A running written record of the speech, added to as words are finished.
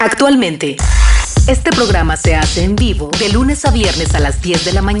Actualmente, este programa se hace en vivo de lunes a viernes a las 10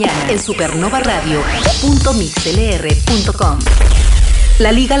 de la mañana en supernovaradio.mixlr.com.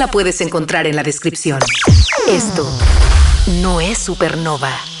 La liga la puedes encontrar en la descripción. Esto no es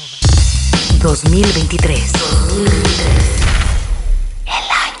Supernova 2023. El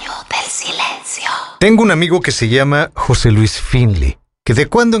año del silencio. Tengo un amigo que se llama José Luis Finley, que de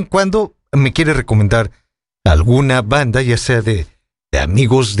cuando en cuando me quiere recomendar alguna banda, ya sea de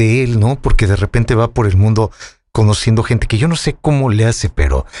amigos de él, ¿no? Porque de repente va por el mundo conociendo gente que yo no sé cómo le hace,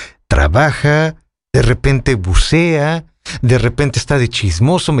 pero trabaja, de repente bucea, de repente está de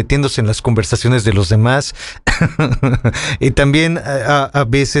chismoso metiéndose en las conversaciones de los demás y también a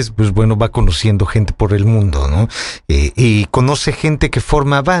veces, pues bueno, va conociendo gente por el mundo, ¿no? Y conoce gente que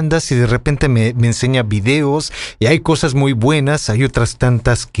forma bandas y de repente me enseña videos y hay cosas muy buenas, hay otras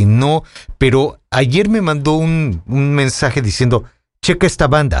tantas que no, pero ayer me mandó un mensaje diciendo: checa esta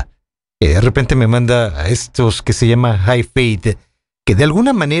banda. De repente me manda a estos que se llama High Fade, que de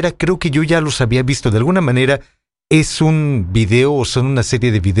alguna manera creo que yo ya los había visto. De alguna manera es un video o son una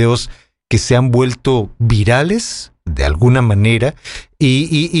serie de videos que se han vuelto virales de alguna manera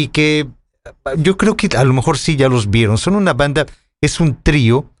y que yo creo que a lo mejor sí ya los vieron. Son una banda, es un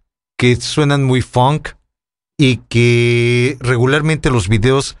trío que suenan muy funk y que regularmente los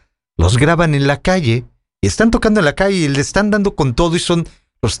videos los graban en la calle. Y están tocando en la calle y le están dando con todo y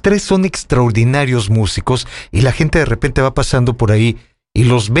los tres son extraordinarios músicos y la gente de repente va pasando por ahí y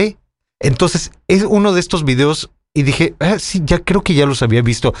los ve. Entonces es uno de estos videos y dije, sí, ya creo que ya los había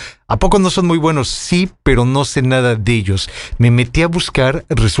visto. ¿A poco no son muy buenos? Sí, pero no sé nada de ellos. Me metí a buscar,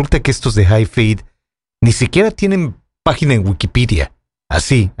 resulta que estos de High Fade ni siquiera tienen página en Wikipedia.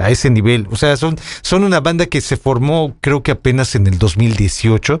 Así, a ese nivel. O sea, son una banda que se formó creo que apenas en el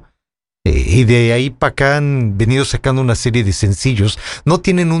 2018. Y de ahí para acá han venido sacando una serie de sencillos. No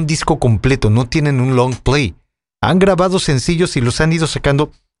tienen un disco completo, no tienen un long play. Han grabado sencillos y los han ido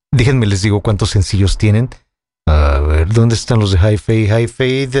sacando. Déjenme les digo cuántos sencillos tienen. A ver, ¿dónde están los de High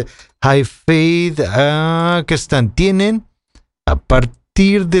Fade? ¿Qué están? Tienen a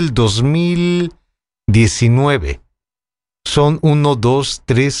partir del 2019. Son 1, 2,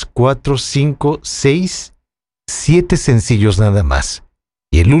 3, 4, 5, 6, 7 sencillos nada más.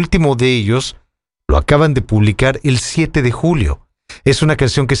 Y el último de ellos lo acaban de publicar el 7 de julio. Es una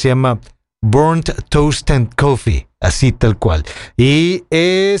canción que se llama Burnt Toast and Coffee, así tal cual. Y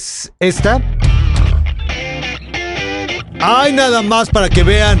es esta. ¡Ay, nada más para que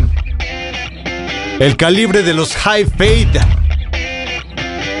vean el calibre de los High Fade!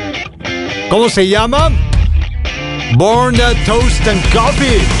 ¿Cómo se llama? Burnt Toast and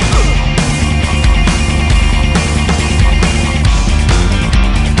Coffee.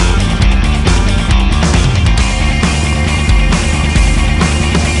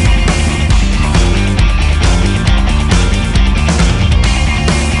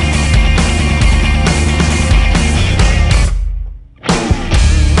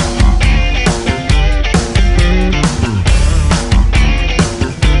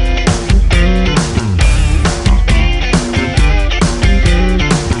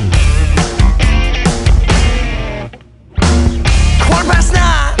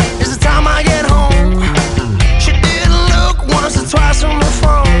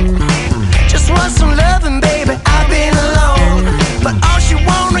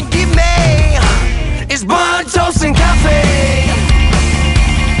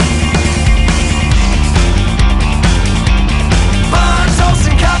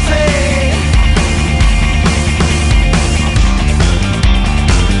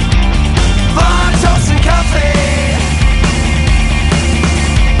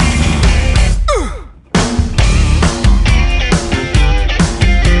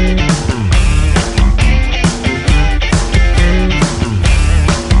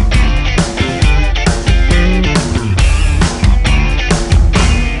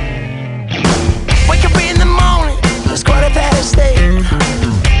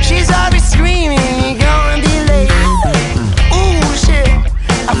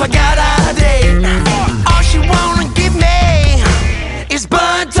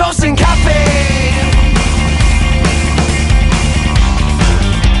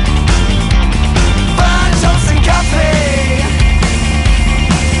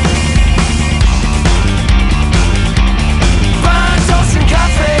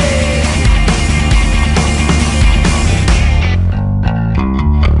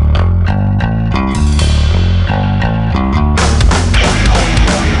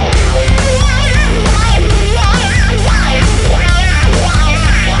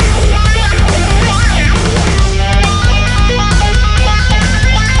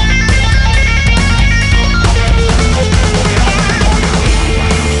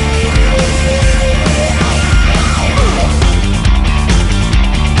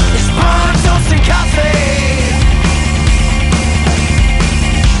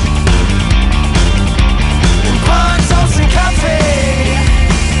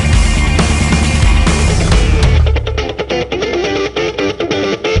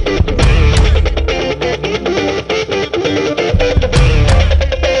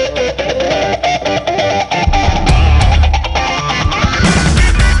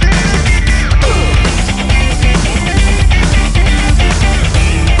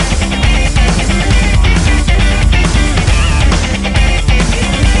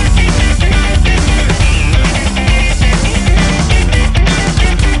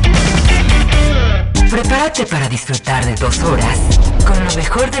 noche para disfrutar de 2 horas con lo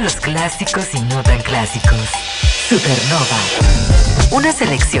mejor de los clásicos y no tan clásicos. Supernova. Una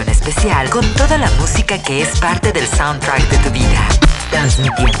selección especial con toda la música que es parte del soundtrack de tu vida.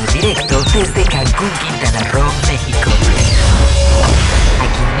 Transmitiendo en directo desde Cancún, Quintana Roo, México.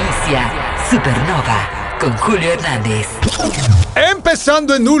 Aquí inicia Supernova con Julio Hernández.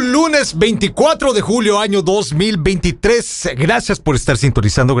 Empezando en un lunes 24 de julio, año 2023. Gracias por estar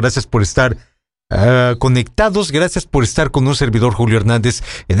sintonizando, gracias por estar conectados, gracias por estar con un servidor Julio Hernández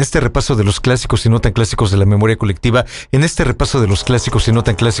en este repaso de los clásicos y no tan clásicos de la memoria colectiva, en este repaso de los clásicos y no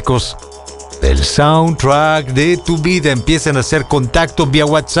tan clásicos del soundtrack de tu vida. Empiecen a hacer contacto vía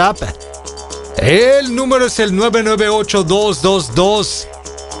WhatsApp. El número es el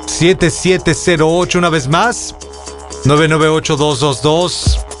 998-222-7708. Una vez más,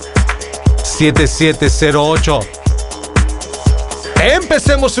 998-222-7708.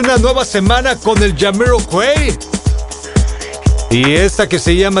 Empecemos una nueva semana con el Jamiroquai y esta que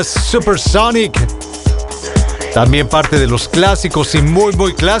se llama Supersonic, también parte de los clásicos y muy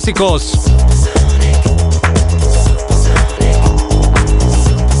muy clásicos.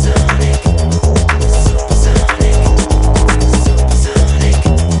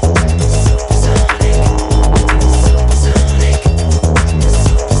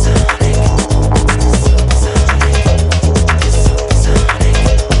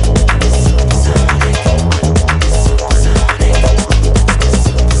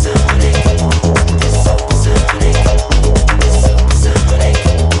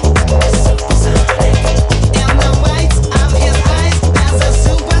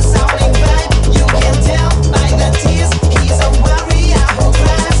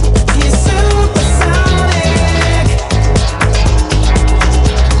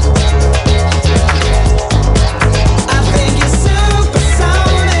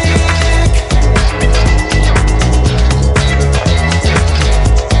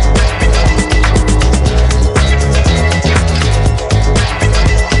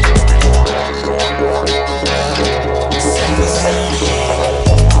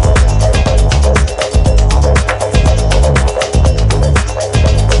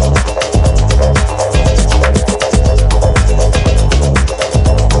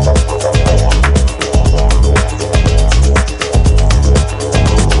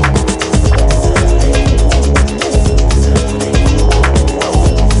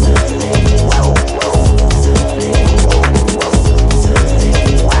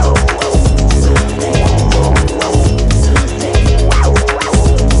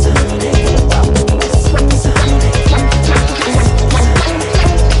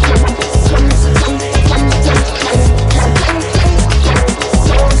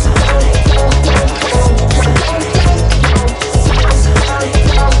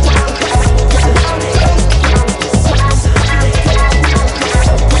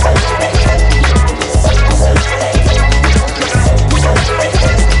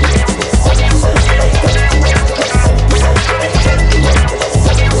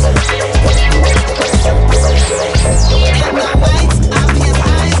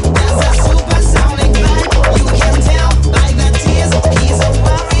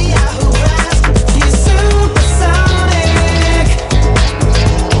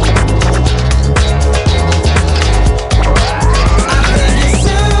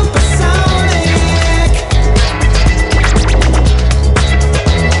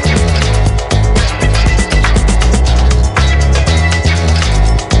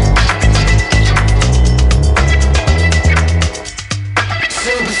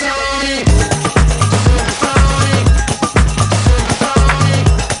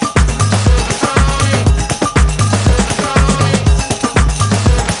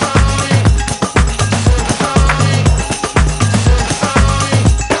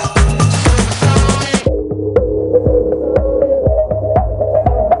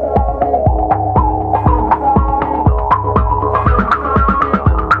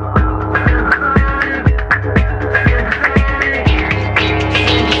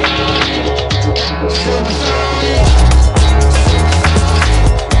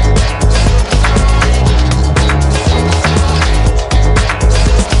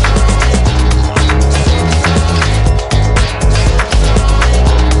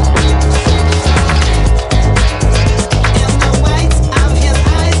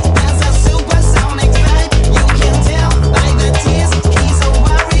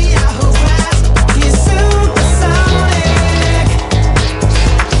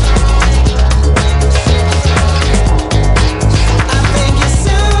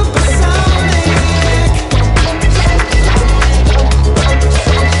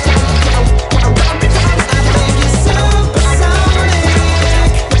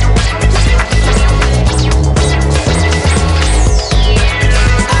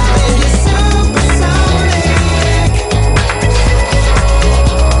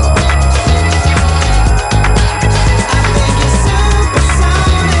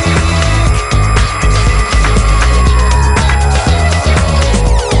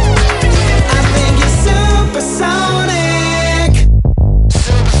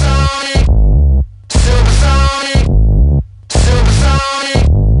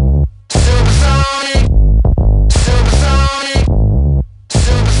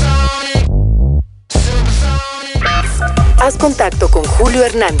 contacto con Julio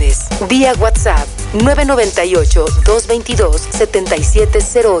Hernández vía WhatsApp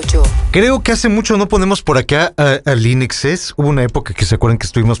 998-222-7708. Creo que hace mucho no ponemos por acá al Inexcess. Hubo una época que se acuerdan que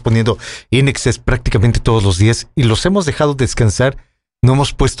estuvimos poniendo Inexcess prácticamente todos los días y los hemos dejado descansar. No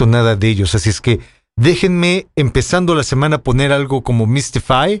hemos puesto nada de ellos, así es que déjenme, empezando la semana, poner algo como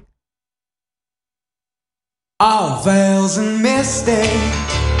Mystify. All veils and misty,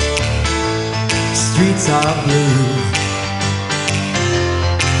 streets are blue.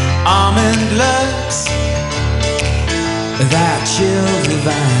 Almond looks, that chill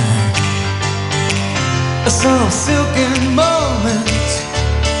divine. Some silken moment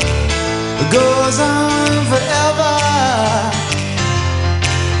goes on forever,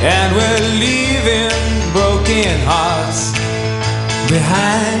 and we're leaving broken hearts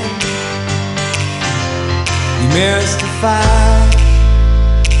behind. You mystify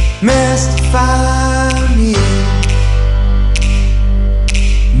me,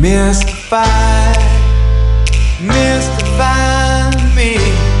 mystify me.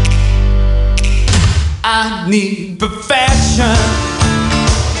 I need perfection,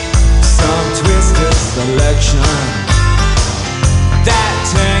 some twisted selection that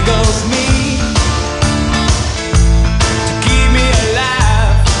tangles me.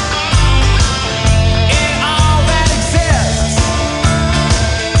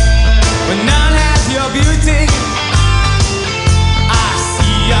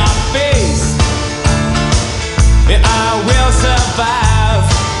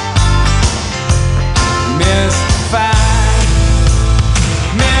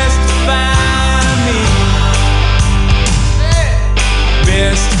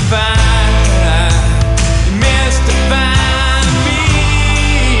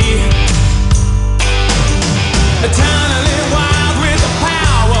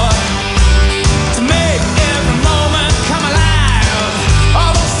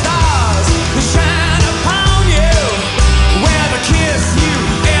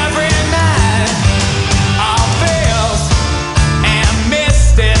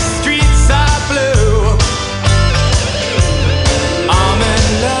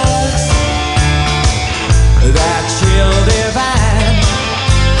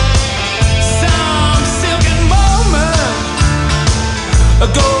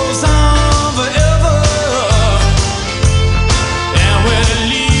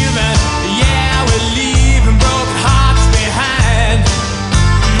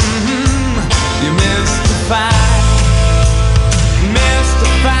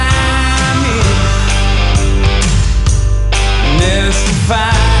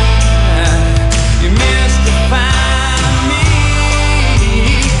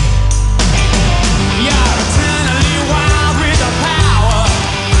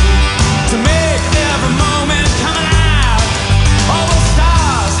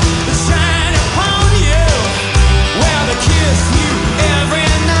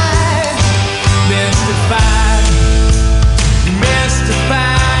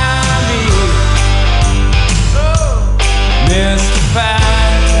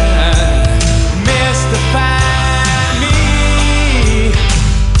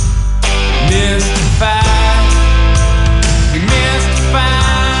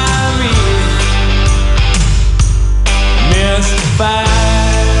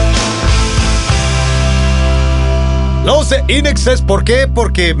 Inexcess, ¿por qué?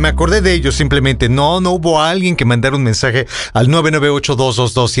 Porque me acordé de ellos simplemente. No hubo alguien que mandara un mensaje al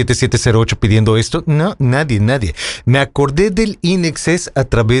 998-222-7708 pidiendo esto. No, nadie. Me acordé del Inexcess a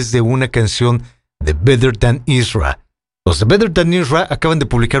través de una canción de Better Than Isra. Los de Better Than Isra acaban de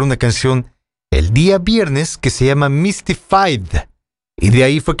publicar una canción el día viernes que se llama Mystified. Y de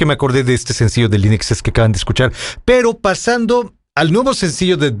ahí fue que me acordé de este sencillo del Inexcess que acaban de escuchar. Pero pasando al nuevo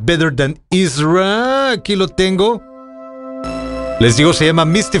sencillo de Better Than Isra, aquí lo tengo. Les digo, se llama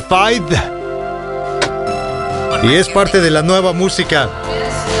Mystified y es parte de la nueva música.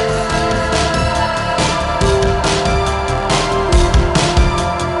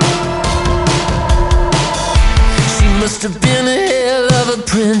 She must have been a hell of a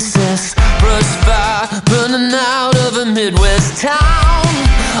princess, brush fire burning out of a Midwest town,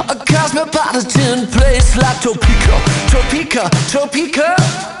 a cosmopolitan place like Topeka.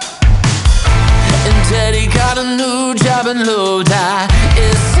 And Teddy got a new job in Lodi.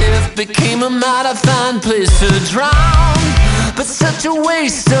 SF became a mighty fine place to drown, but such a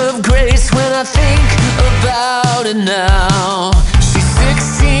waste of grace when I think about it now. She's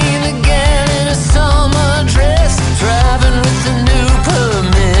 16 again in a summer dress, driving with a new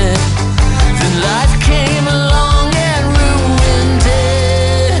permit. Then life came along and ruined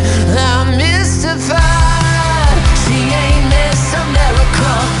it. I'm mystified. She ain't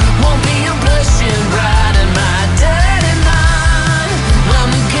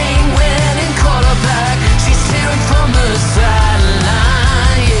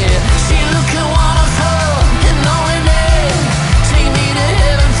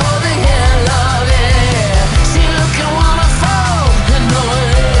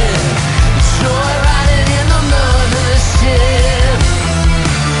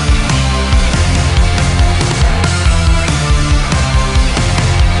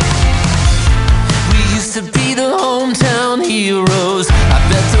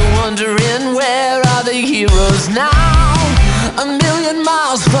million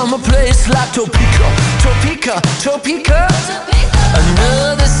miles from a place like Topeka, Topeka, Topeka.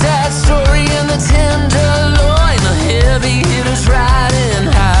 Another sad story in the tenderloin. The heavy hitters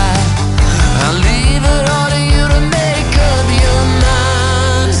riding high. I'll leave it all to you to make up your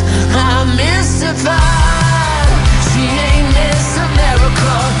minds. I'm mystified. She ain't Miss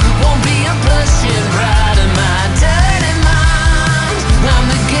America. Won't be a blushing bride in my dirty mind. I'm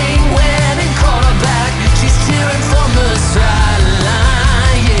the game-winning quarterback. She's cheering from the sideline.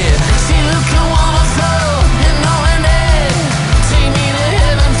 Yeah, she looking wonderful and knowing it. Take me to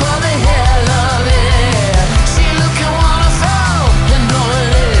heaven for the hell of it. She looking wonderful and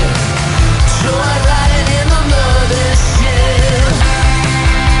knowing it. Joy riding in the mothership.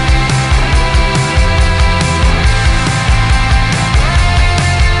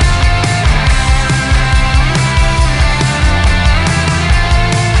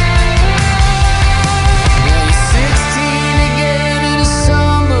 Now you're 16 again in a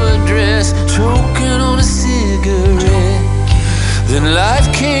summer dress, choking on a cigarette. Then life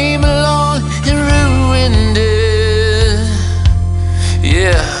came along and ruined it.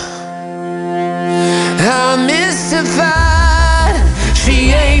 Yeah, I'm mystified.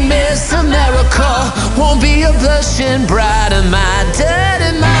 She ain't Miss America. Won't be a blushing bride in my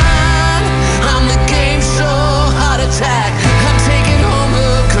dirty mind. I'm the game show heart attack. I'm taking home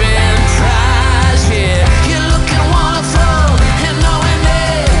a grand prize. Yeah, you're looking wonderful and knowing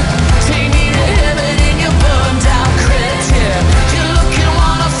it. Take me to heaven in your burned out crypt. Yeah, you're looking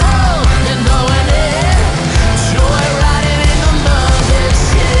wonderful and knowing it. Joy riding in the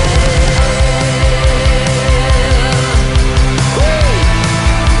mothership.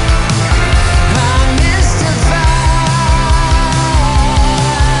 I'm mystified.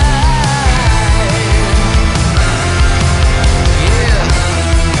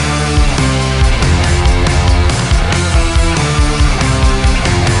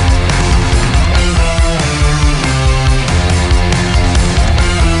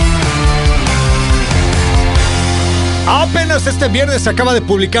 Apenas este viernes acaba de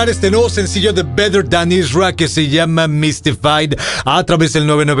publicar este nuevo sencillo de Better Than Isra que se llama Mystified a través del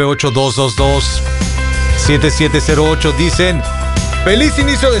 998-222-7708. Dicen: feliz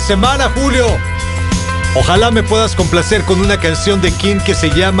inicio de semana, Julio. Ojalá me puedas complacer con una canción de King que se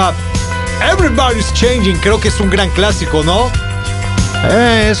llama Everybody's Changing. Creo que es un gran clásico, ¿no?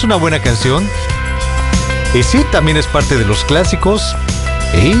 Es una buena canción. Y sí, también es parte de los clásicos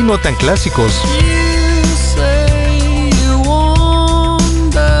y no tan clásicos. You say you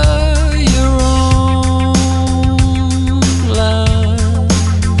wonder your own life,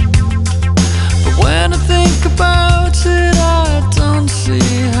 but when I think about it, I don't see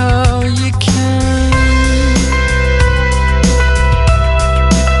how you can.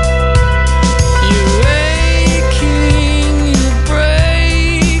 You're aching, you're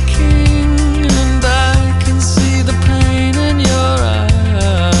breaking, and I can see the pain in your eyes.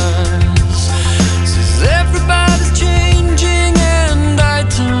 Says everybody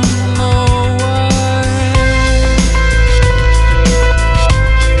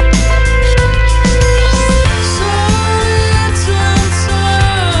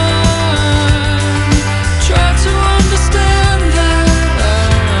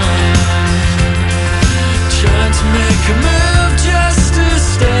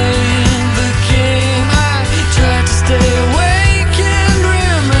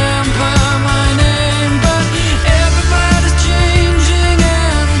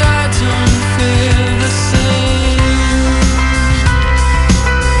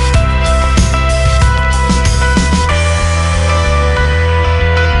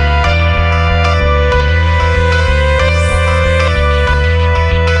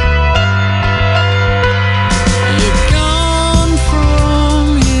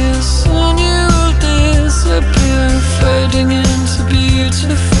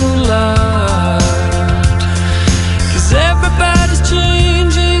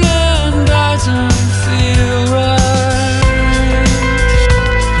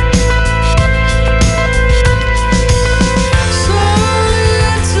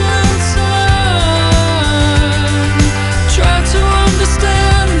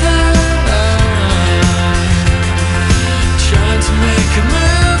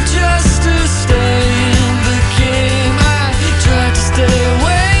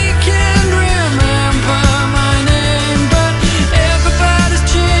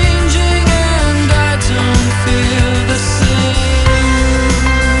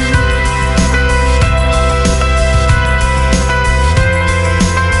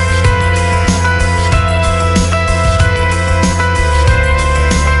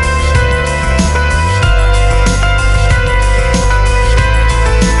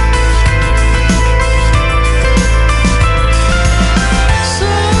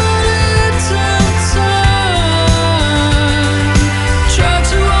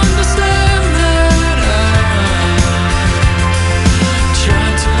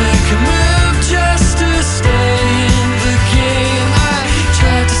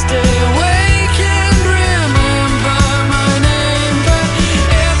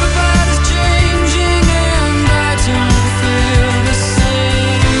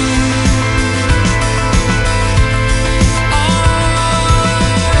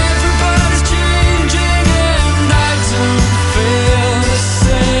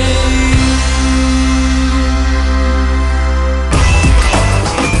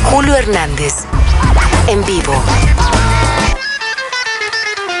Hernández, en vivo.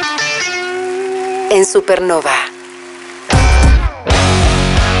 En Supernova.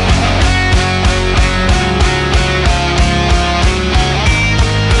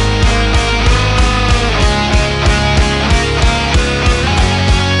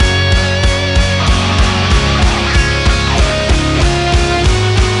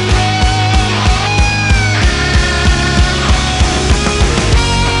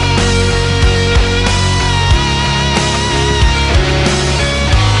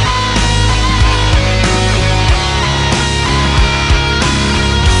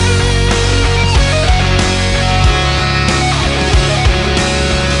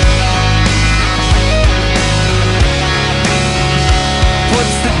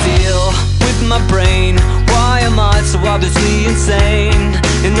 Obviously insane.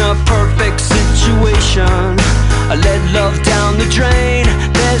 In a perfect situation, I let love down the drain.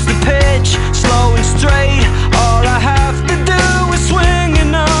 There's the pitch, slow and straight. All I have to do is swing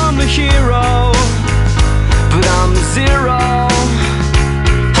and I'm a hero. But I'm zero.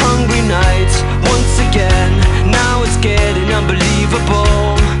 Hungry nights, once again. Now it's getting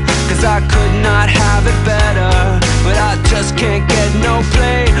unbelievable. Cause I could not have it better. But I just can't get no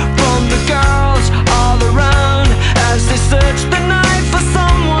play from the girls all around. As they search the night for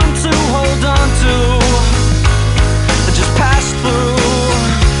someone to hold on to, just pass through,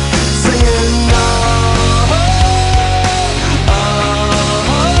 singing oh, oh, oh,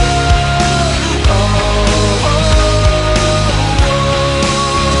 oh, oh,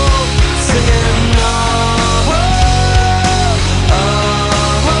 singing oh, oh,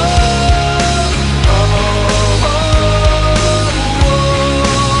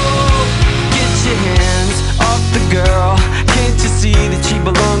 oh, get your hands off the girl. Can't you see that she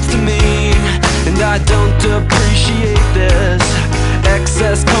belongs to me? And I don't appreciate this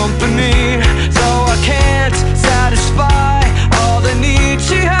excess company. So I can't satisfy all the needs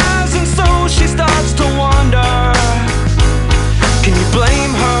she has. And so she starts to wonder, can you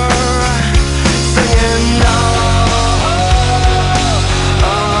blame her? Singing oh, oh,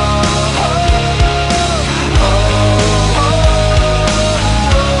 oh, oh, oh,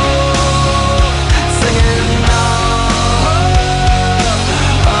 singing oh.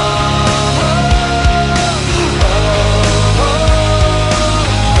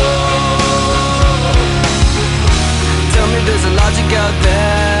 Out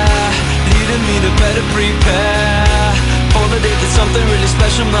there, leading me to better prepare for the day that something really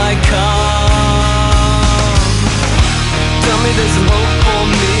special might come. Tell me there's some hope for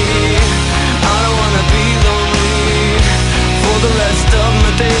me. I don't wanna be lonely for the rest of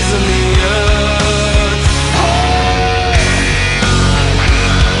my days on the earth.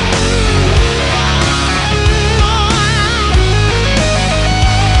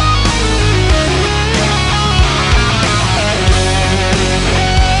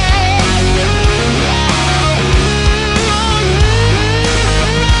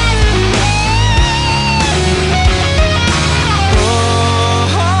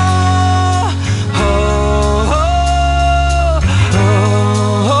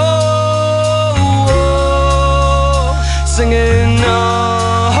 Singing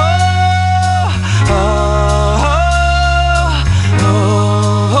oh, oh, oh,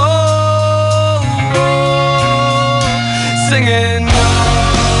 oh, oh, singing oh.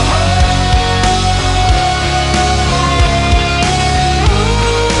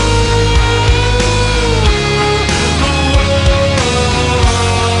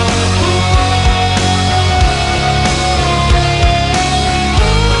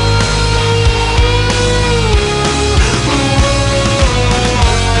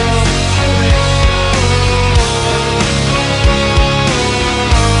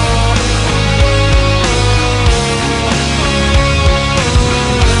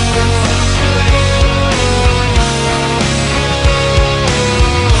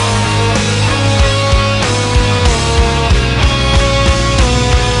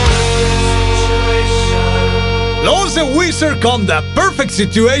 Wizard con The Perfect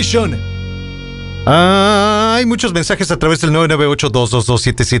Situation. Hay muchos mensajes a través del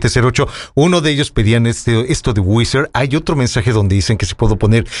 998-222-7708. Uno de ellos pedían esto de Wizard. Hay otro mensaje donde dicen que si puedo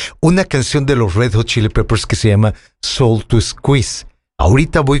poner una canción de los Red Hot Chili Peppers que se llama Soul to Squeeze.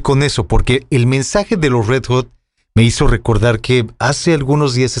 Ahorita voy con eso porque el mensaje de los Red Hot me hizo recordar que hace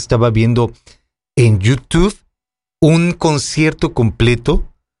algunos días estaba viendo en YouTube un concierto completo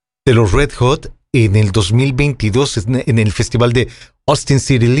de los Red Hot en el 2022 en el festival de Austin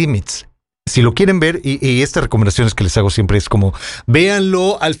City Limits. Si lo quieren ver, y estas recomendaciones que les hago siempre es como,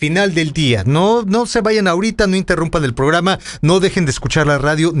 véanlo al final del día. No se vayan ahorita, no interrumpan el programa, no dejen de escuchar la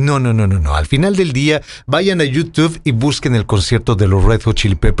radio. No. Al final del día, vayan a YouTube y busquen el concierto de los Red Hot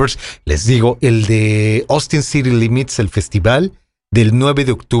Chili Peppers. Les digo, el de Austin City Limits, el festival del 9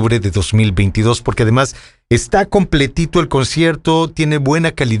 de octubre de 2022, porque además está completito el concierto, tiene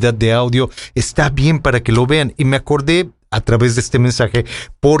buena calidad de audio, está bien para que lo vean. Y me acordé a través de este mensaje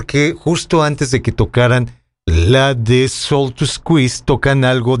porque justo antes de que tocaran la de Soul to Squeeze, tocan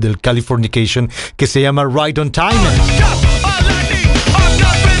algo del Californication que se llama Right on Time.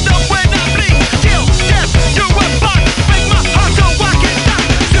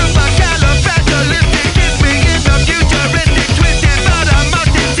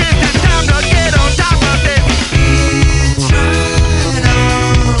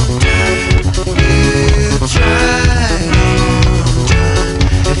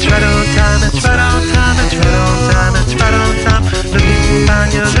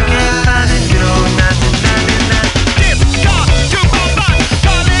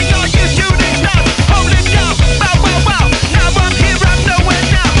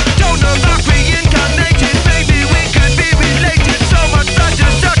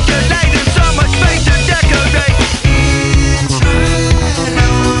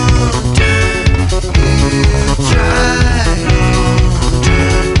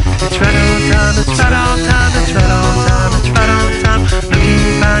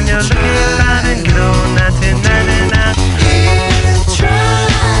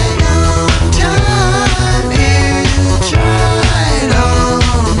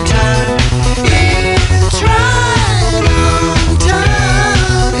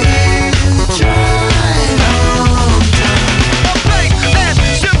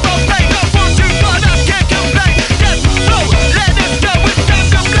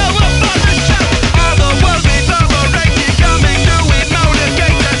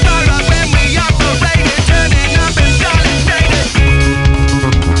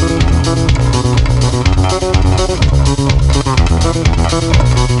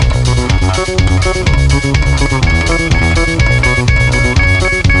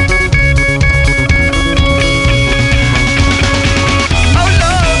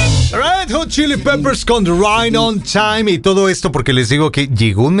 Chili Peppers con Right on Time, y todo esto porque les digo que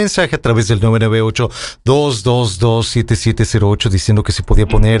llegó un mensaje a través del 998-222-7708 diciendo que se podía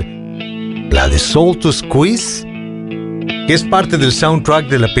poner la de Soul to Squeeze, que es parte del soundtrack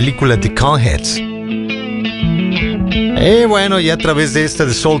de la película The Conheads. Bueno, ya a través de esta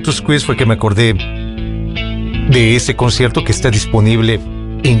de Soul to Squeeze fue que me acordé de ese concierto que está disponible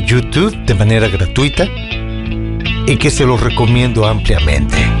en YouTube de manera gratuita y que se los recomiendo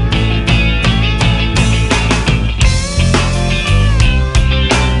ampliamente.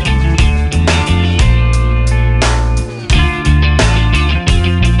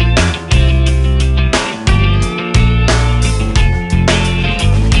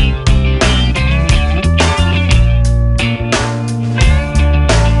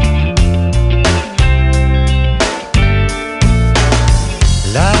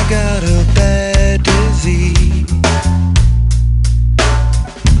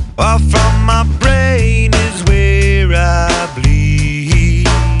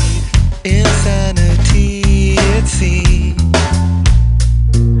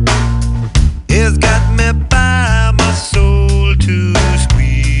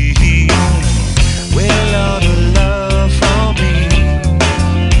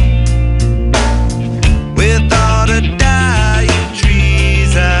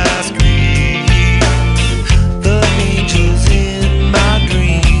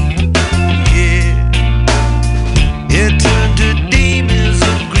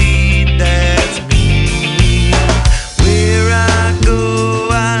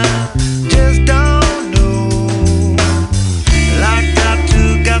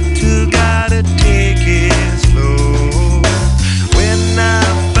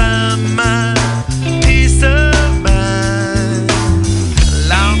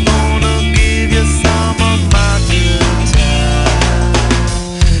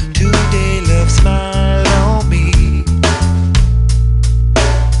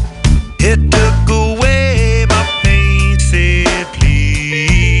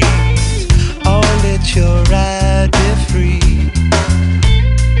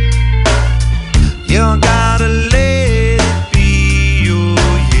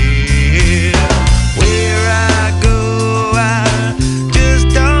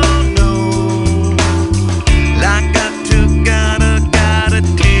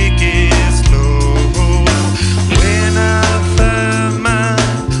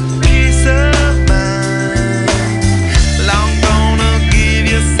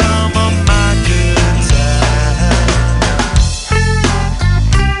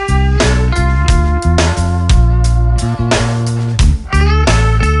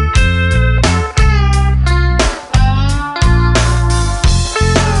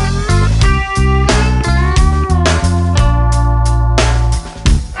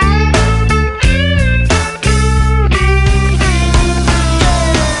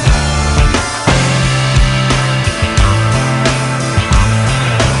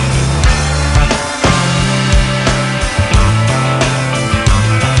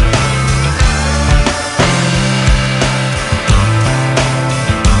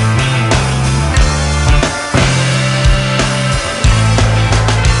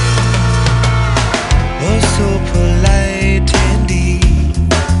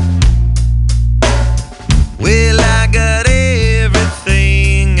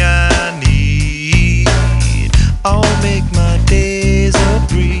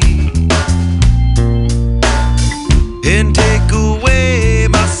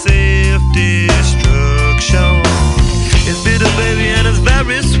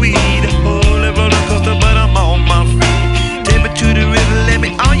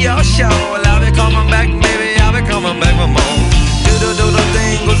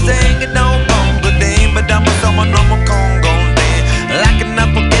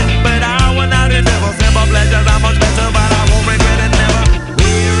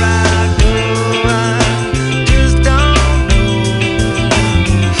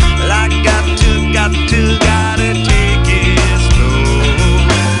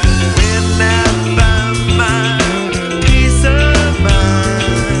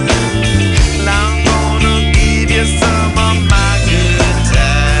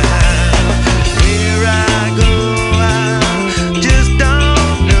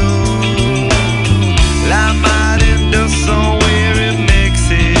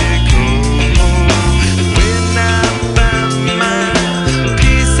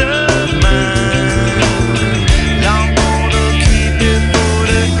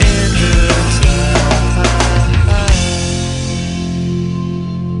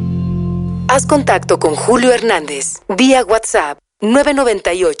 contacto con Julio Hernández vía WhatsApp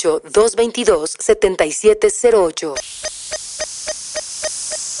 998-222-7708.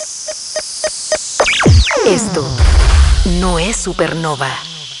 Esto no es Supernova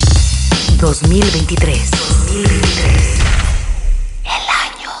 2023. El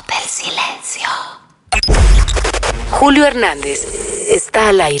año del silencio. Julio Hernández está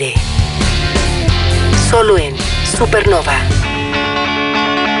al aire. Solo en Supernova.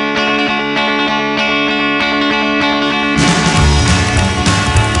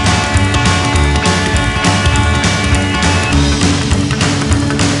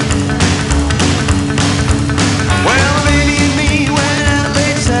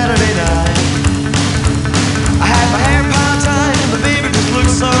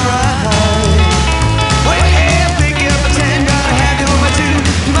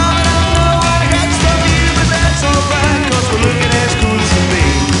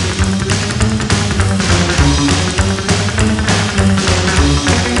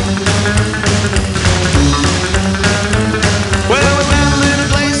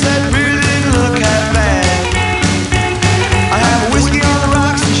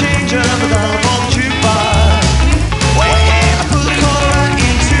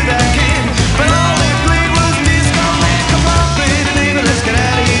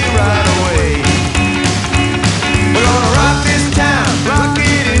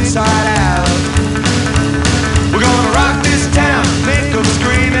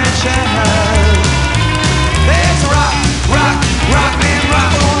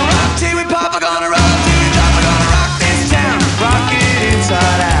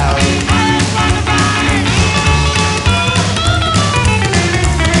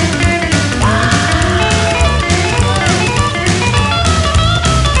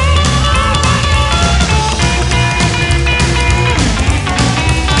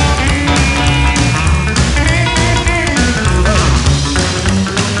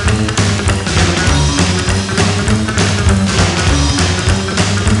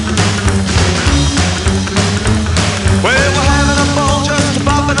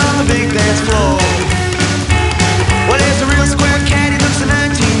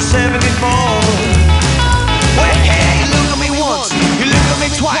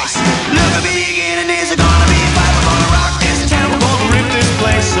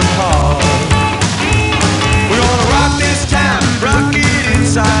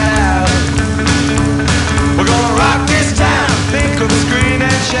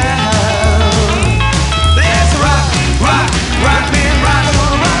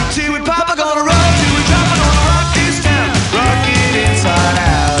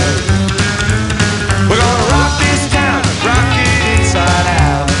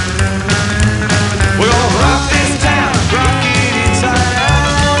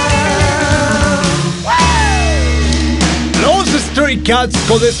 Cats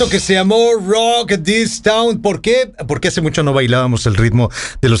con esto que se llamó Rock This Town. ¿Por qué? Porque hace mucho no bailábamos el ritmo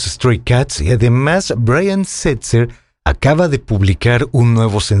de los Stray Cats. Y además Brian Setzer acaba de publicar un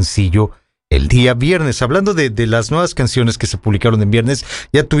nuevo sencillo el día viernes. Hablando de las nuevas canciones que se publicaron en viernes,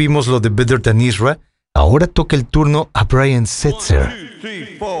 ya tuvimos lo de Better Than Isra. Ahora toca el turno a Brian Setzer.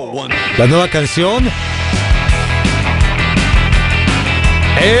 La nueva canción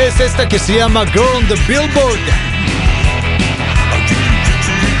es esta que se llama Girl on the Billboard.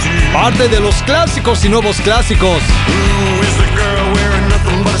 Parte de los clásicos y nuevos clásicos. Who is the girl wearing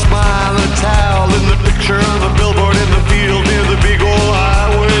nothing but a smile and a towel in the picture of the billboard in the field near the big old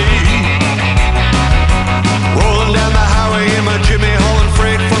highway? Rolling down the highway in my Jimmy Holland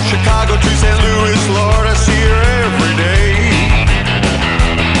freight from Chicago to St. Louis, Lord, I see her every day.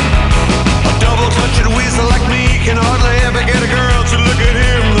 A double-touching weasel like me can hardly ever get a girl to look at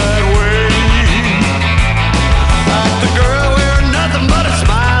him that way. Like the girl wearing nothing but a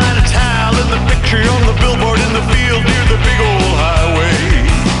smile in the picture on the billboard in the field near the big old highway.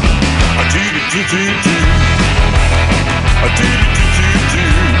 A doo-doo-doo-doo-doo. A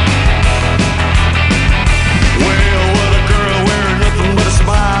doo-doo-doo-doo-doo. Well, what a girl wearing nothing but a smile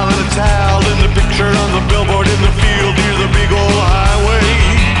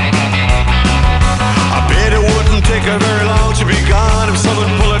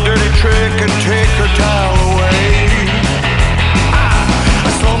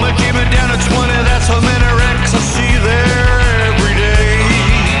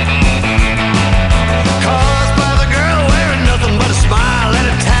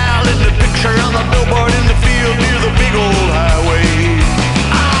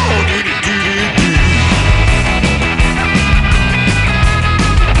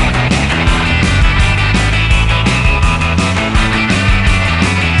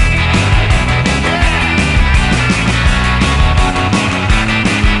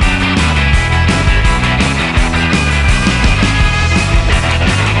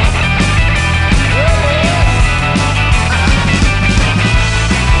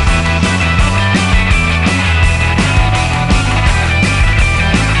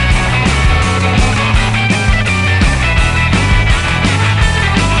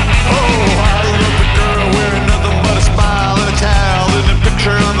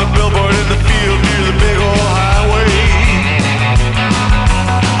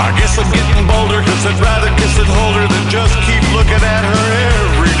told her, 'cause I'd rather kiss and hold her than just keep looking at her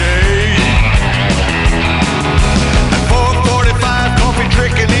every day. At 4:45, coffee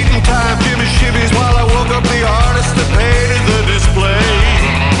drinking, eating time, Jimmy shimmies while I woke up the artist that painted the display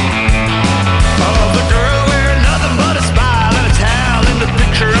of the girl wearing nothing but a smile and a towel in the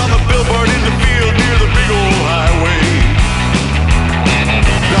picture on the billboard in the field near the big old highway.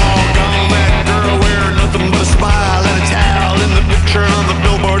 Doggone that girl wearing nothing but a smile and a towel in the picture on the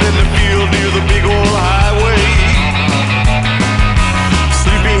billboard in the field near the big old highway.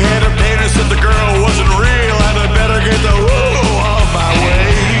 Sleepy-headed painter said the girl wasn't real and I'd better get the woo off my way.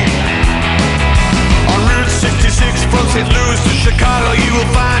 On Route 66 from St. Louis to Chicago, you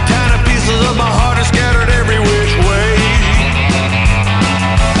will find tiny pieces of my heart are scattered every which way.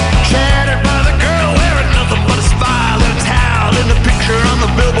 Shattered by the girl wearing nothing but a smile and a towel in the picture on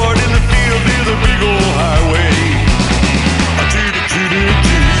the billboard in the field near the big old highway.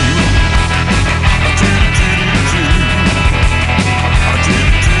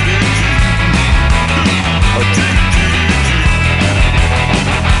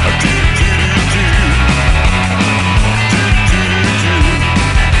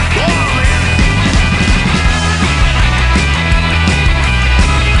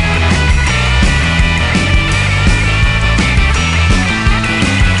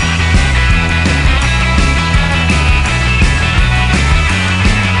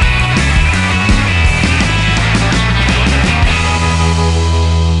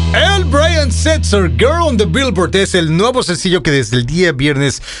 Setzer, Girl on the Billboard, es el nuevo sencillo que desde el día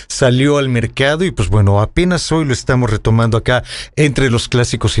viernes salió al mercado y pues bueno, apenas hoy lo estamos retomando acá entre los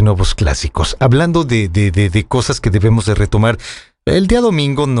clásicos y nuevos clásicos. Hablando de cosas que debemos de retomar, el día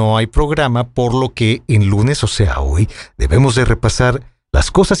domingo no hay programa, por lo que en lunes, o sea hoy, debemos de repasar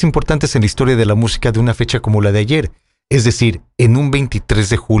las cosas importantes en la historia de la música de una fecha como la de ayer. Es decir, en un 23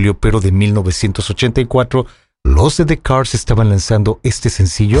 de julio, pero de 1984, los de The Cars estaban lanzando este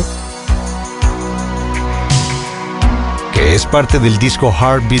sencillo, que es parte del disco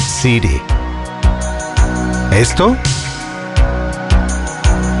Heartbeat City. Esto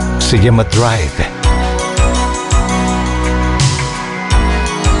se llama Drive.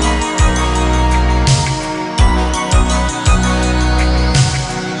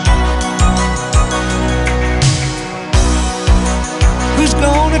 Who's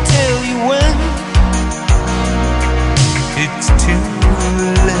gonna tell you when it's too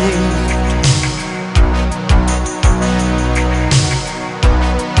late?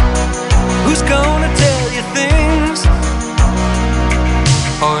 Who's gonna tell you things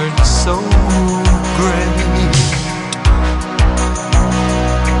aren't so great?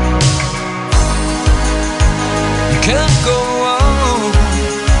 You can't go on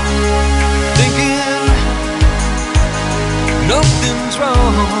thinking nothing's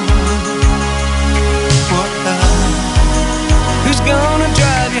wrong. Who's gonna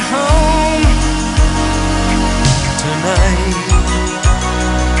drive you home tonight?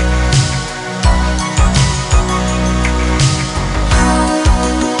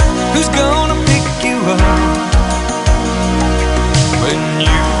 Who's gonna pick you up when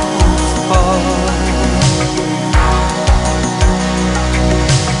you fall?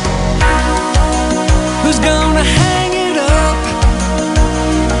 Who's gonna hang it up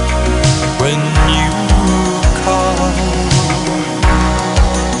when you call?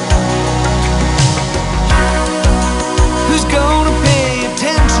 Who's gonna pay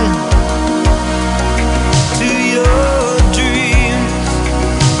attention to your dreams?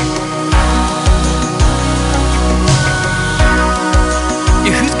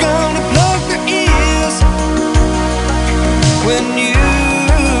 Yeah, who's gonna plug their ears when you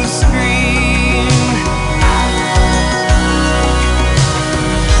scream?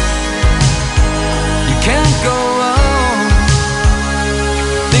 You can't go on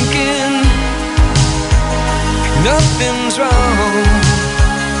thinking nothing's wrong.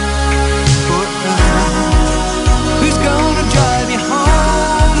 Who's gonna drive you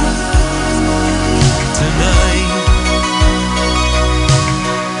home tonight?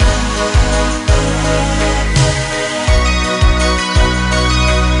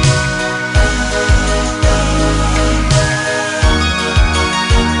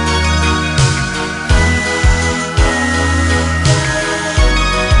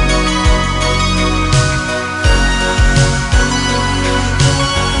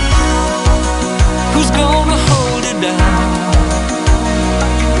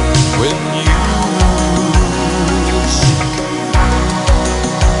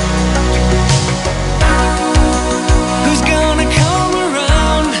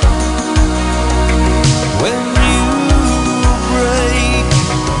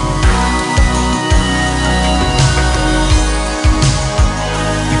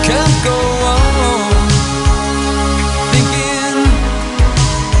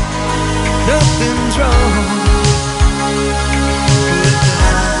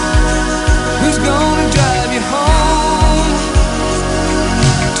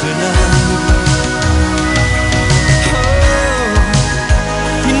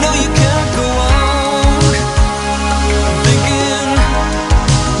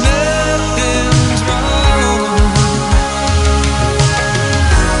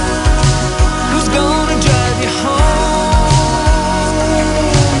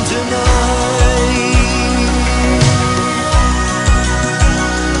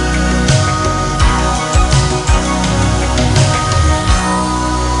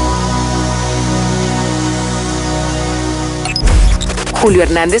 Julio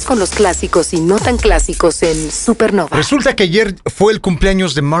Hernández con los clásicos y no tan clásicos en Supernova. Resulta que ayer fue el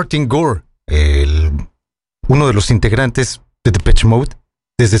cumpleaños de Martin Gore, uno de los integrantes de Depeche Mode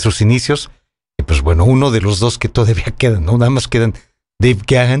desde sus inicios. Y pues bueno, uno de los dos que todavía quedan, ¿no? Nada más quedan Dave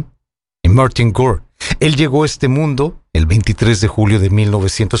Gahan y Martin Gore. Él llegó a este mundo el 23 de julio de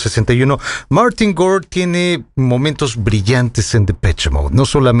 1961. Martin Gore tiene momentos brillantes en Depeche Mode, no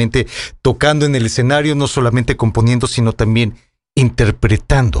solamente tocando en el escenario, no solamente componiendo, sino también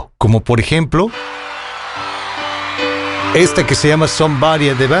interpretando, como por ejemplo esta que se llama Somebody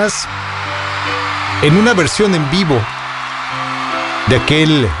at the Bass, en una versión en vivo de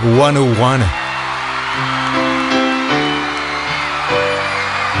aquel Wanna Wanna.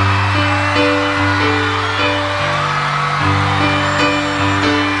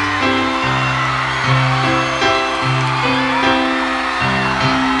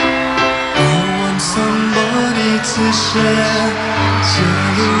 Share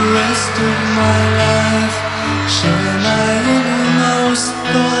the rest of my life, share my innermost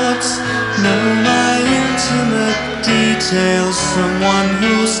thoughts, know my intimate details, someone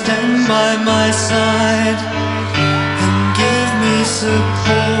who'll stand by my side and give me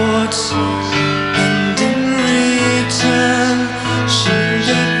support, and in return she'll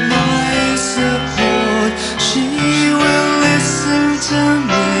get my support, she will listen to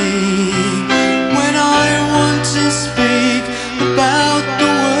me when I want to speak about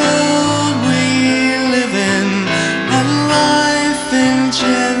the world we live in and life in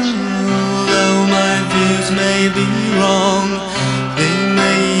general. Though my views may be wrong, they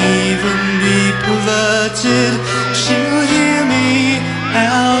may even be perverted, she'll hear me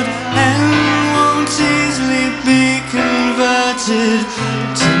out and won't easily be converted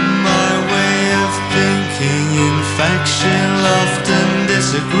to my way of thinking. In fact, she'll often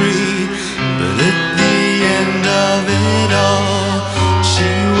disagree, but at the end of it all, she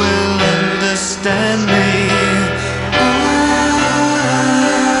will understand me.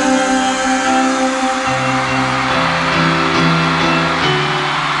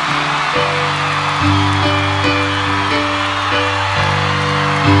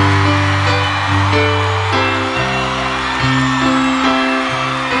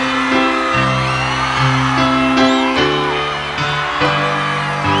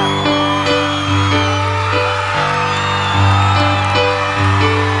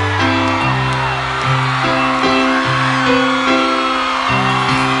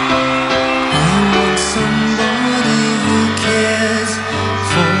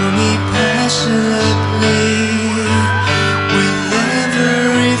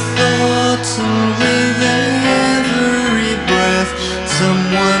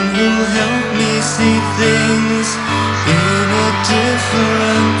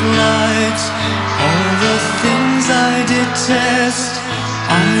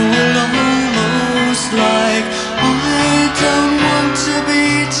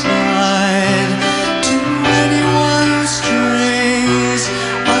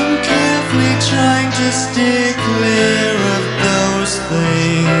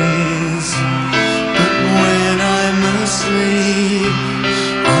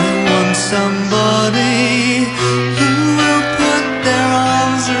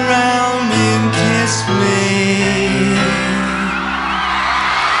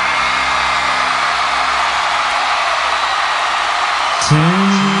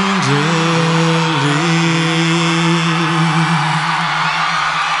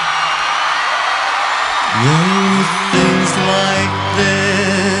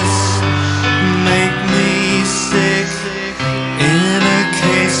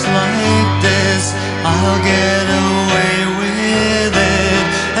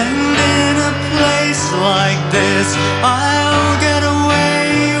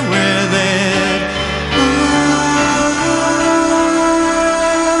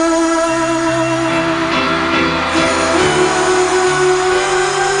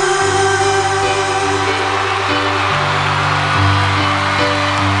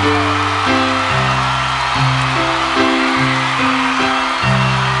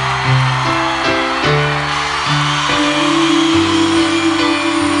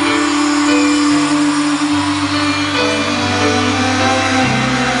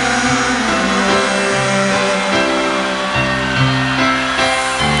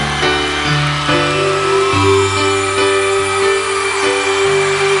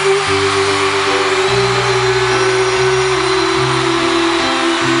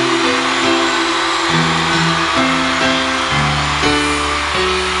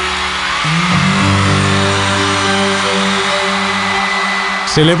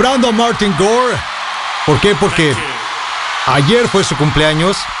 Celebrando a Martin Gore. ¿Por qué? Porque Ayer fue su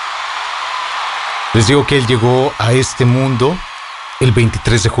cumpleaños. Les digo que él llegó a este mundo el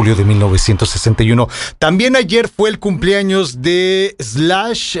 23 de julio de 1961. También ayer fue el cumpleaños de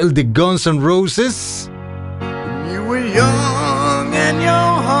Slash, el de Guns N' Roses. You were young and your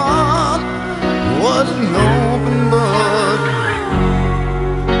heart was an open book.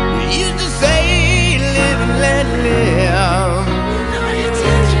 You used to say, live and let live. You know you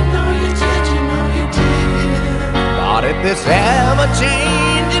did. But if this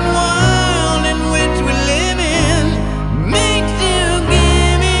ever-changing world in which we live in makes you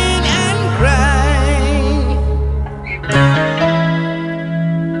give in and cry,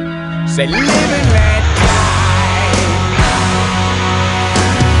 say, live and let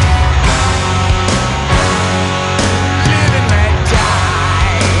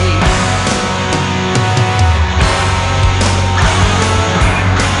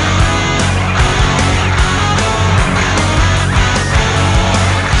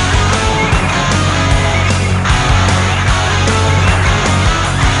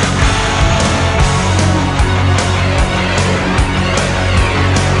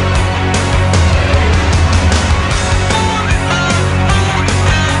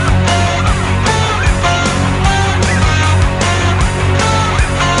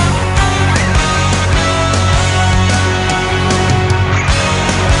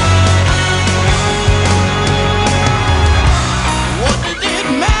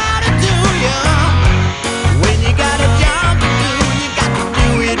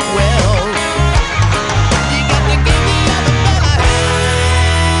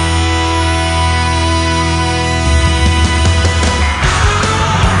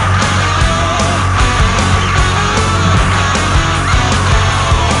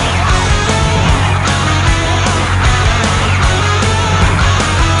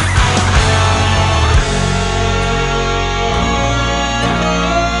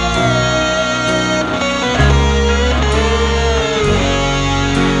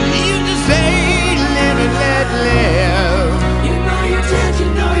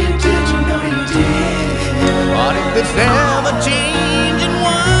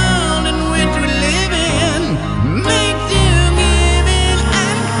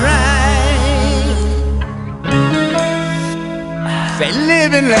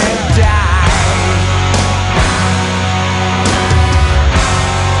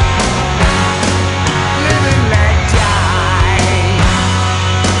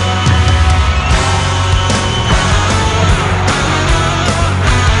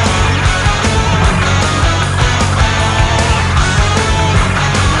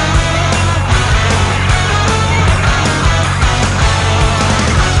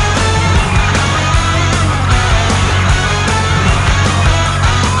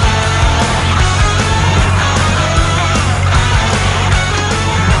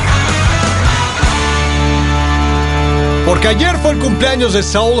Porque ayer fue el cumpleaños de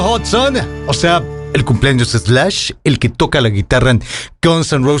Saul Hudson, o sea, el cumpleaños de Slash, el que toca la guitarra en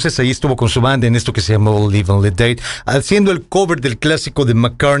Guns N' Roses. Ahí estuvo con su banda en esto que se llamó Live and Let Die, haciendo el cover del clásico de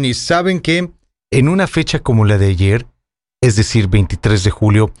McCartney. ¿Saben qué? En una fecha como la de ayer, es decir, 23 de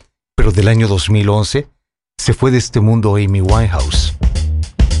julio, pero del año 2011, se fue de este mundo Amy Winehouse.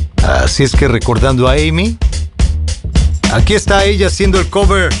 Así es que recordando a Amy, aquí está ella haciendo el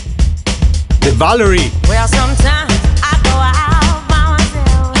cover de Valerie. Well, sometimes I go out by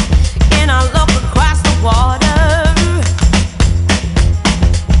myself and I look across the water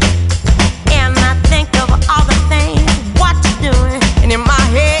and I think of all the things what you're doing, and in my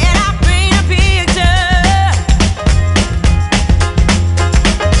head I paint a picture.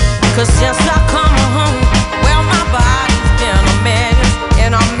 'Cause since I come home, well, my body's been a mess,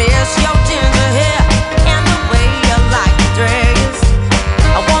 and I miss your ginger hair and the way you like to dress.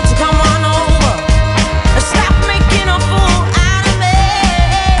 I want you to come on over and stop making a fool out of me.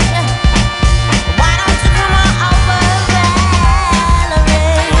 Why don't you come on over,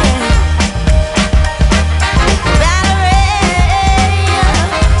 Valerie? Valerie.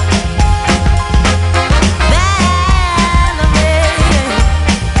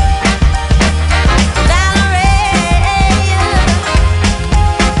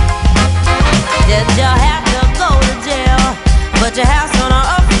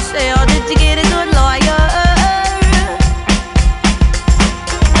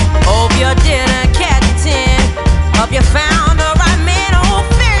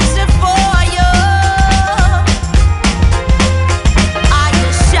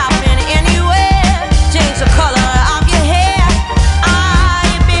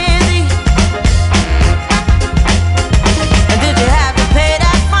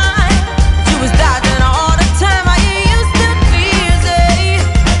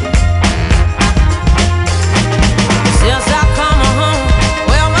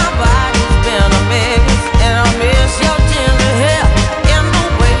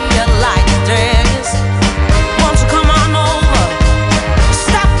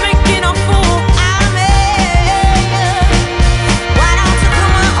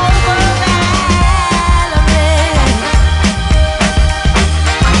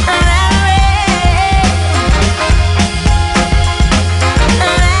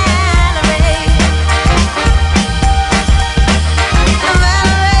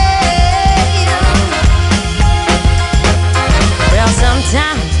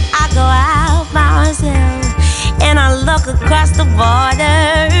 of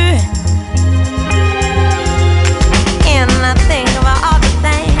water. And I think about all the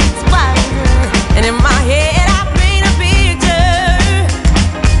things, and in my head I paint a picture.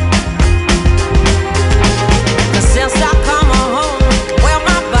 'Cause since I come home, well,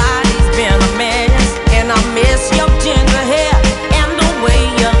 my body's been a mess, and I miss your ginger hair and the way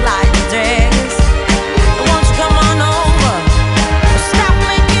you like to dress. Won't you come on over? Stop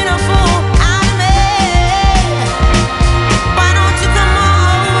making a fool out of me. Why don't you come on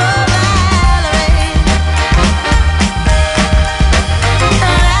over, Valerie?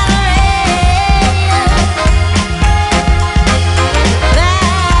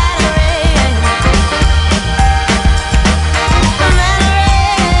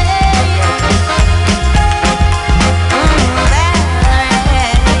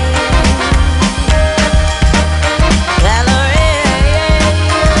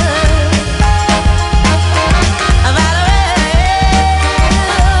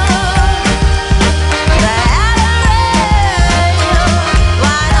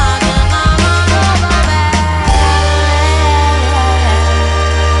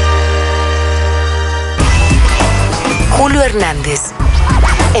 Julio Hernández,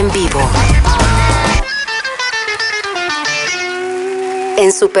 en vivo.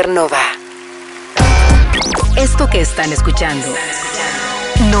 En Supernova. Esto que están escuchando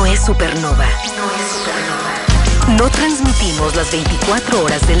no es Supernova. No transmitimos las 24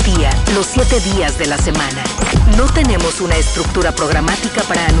 horas del día, los 7 días de la semana. No tenemos una estructura programática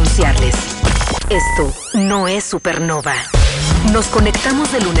para anunciarles. Esto no es Supernova. Nos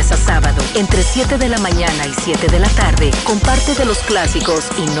conectamos de lunes a sábado, entre 7 de la mañana y 7 de la tarde, con parte de los clásicos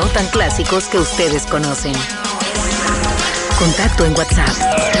y no tan clásicos que ustedes conocen. Contacto en WhatsApp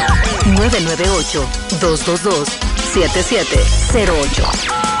 998-222-7708.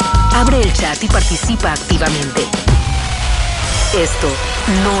 Abre el chat y participa activamente. Esto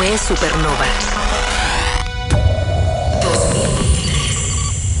no es Supernova.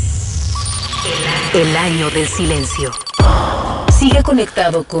 2023. El año del silencio. Sigue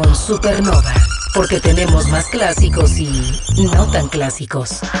conectado con Supernova, porque tenemos más clásicos y no tan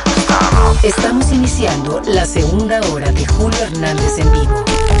clásicos. Estamos iniciando la segunda hora de Julio Hernández en vivo.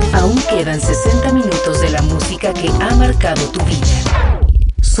 Aún quedan 60 minutos de la música que ha marcado tu vida.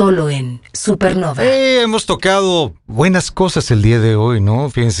 Solo en Supernova. Hemos tocado buenas cosas el día de hoy,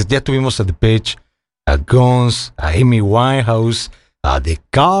 ¿no? Fíjense, ya tuvimos a Depeche, a Guns, a Amy Winehouse, a The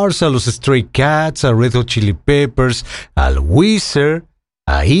Cars, a los Stray Cats, a Red Hot Chili Peppers, al Weezer,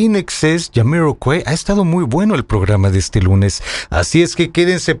 a INXS, Jamiroquai. Ha estado muy bueno el programa de este lunes. Así es que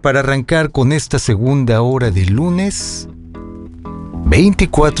quédense para arrancar con esta segunda hora de lunes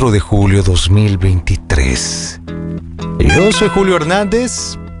 24 de julio 2023. Yo soy Julio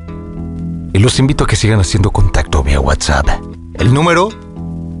Hernández y los invito a que sigan haciendo contacto vía WhatsApp. El número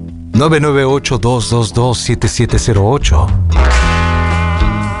 998-222-7708.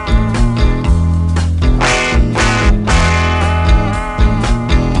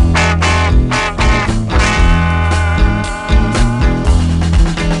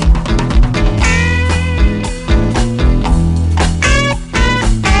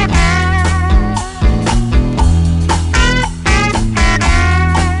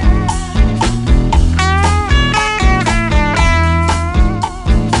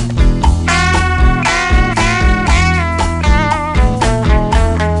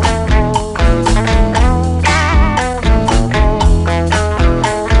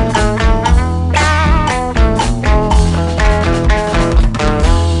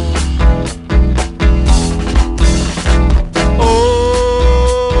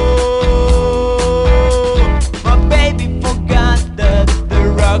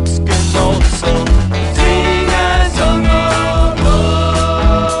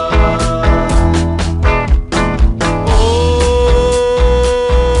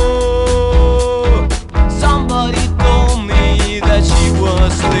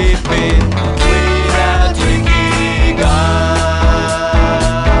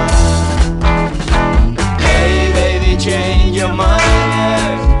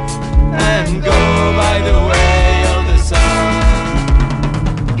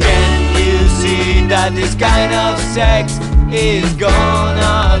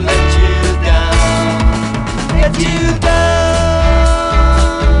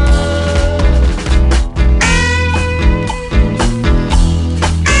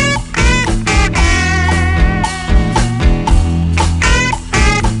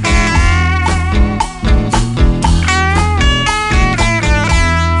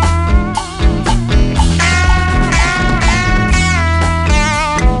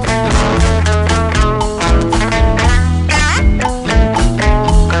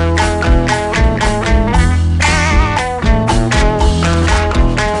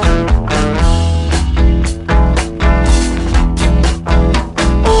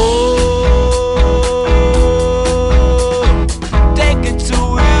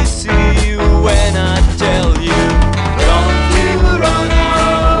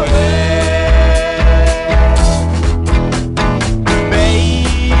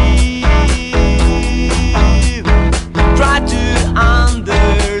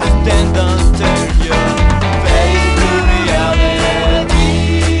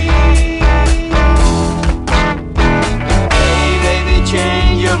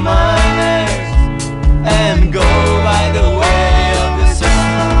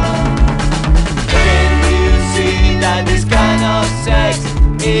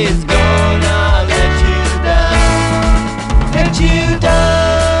 light is gonna let you down, let you down.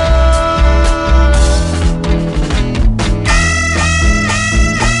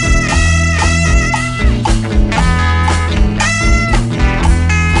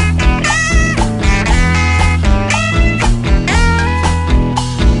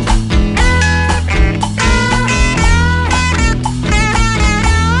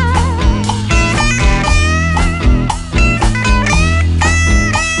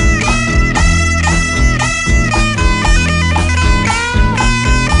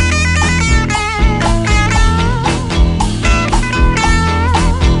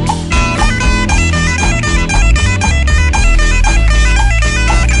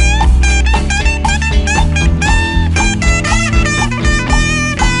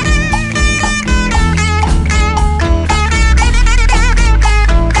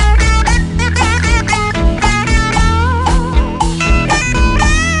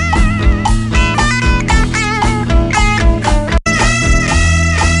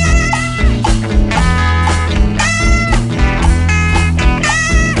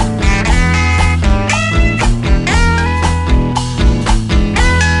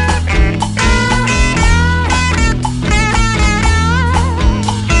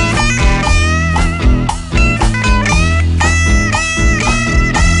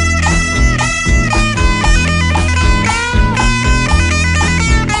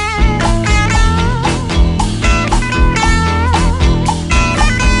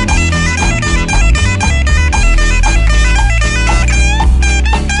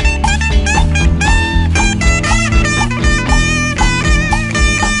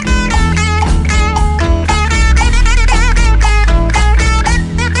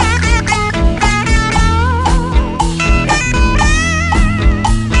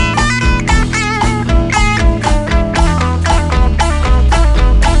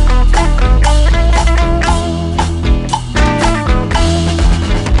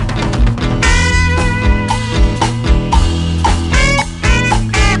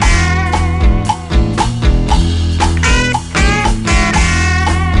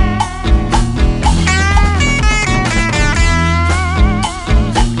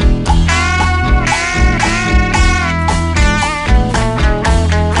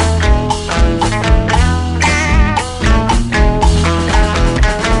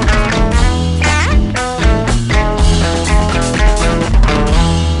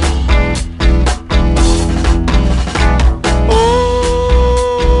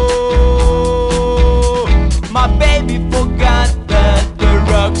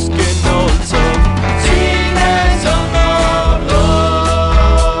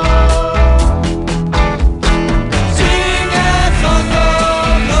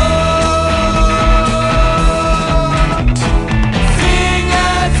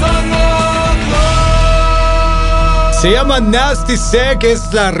 Se llama Nasty Sec,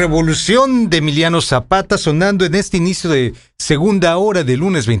 es la revolución de Emiliano Zapata sonando en este inicio de segunda hora de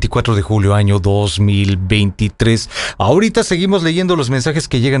lunes 24 de julio año 2023. Ahorita seguimos leyendo los mensajes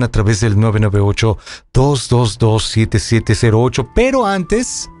que llegan a través del 998-222-7708, pero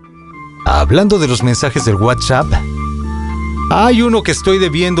antes, hablando de los mensajes del WhatsApp, hay uno que estoy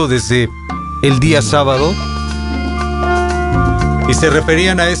debiendo desde el día sábado y se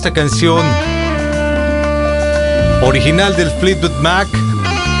referían a esta canción original del Fleetwood Mac,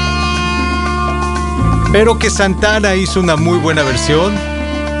 pero que Santana hizo una muy buena versión,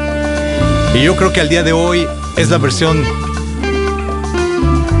 y yo creo que al día de hoy es la versión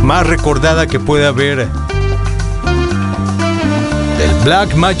más recordada que puede haber del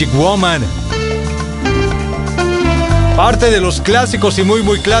Black Magic Woman, parte de los clásicos y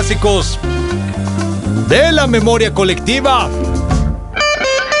muy clásicos de la memoria colectiva.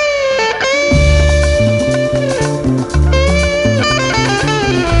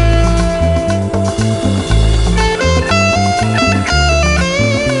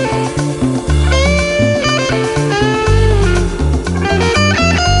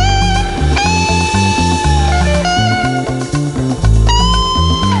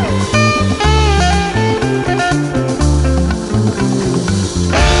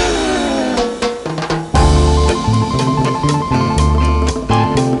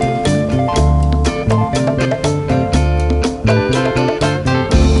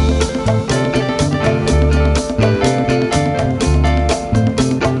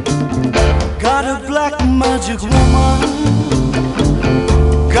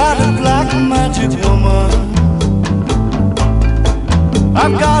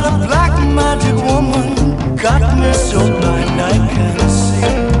 I've got a black magic woman, got me so blind I can't see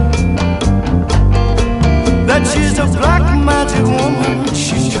that she's a black magic magic woman,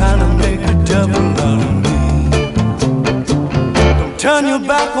 she's trying to make a devil out of me. Don't turn your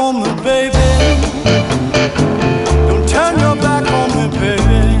back on me, baby. Don't turn your back on me,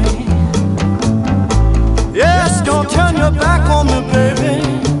 baby. Yes, don't turn your back on me, baby.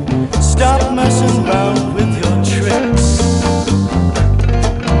 Stop messing around with your tricks.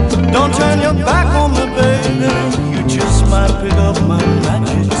 Don't turn your back on me, baby. You just might pick up my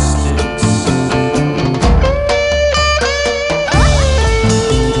magic sticks.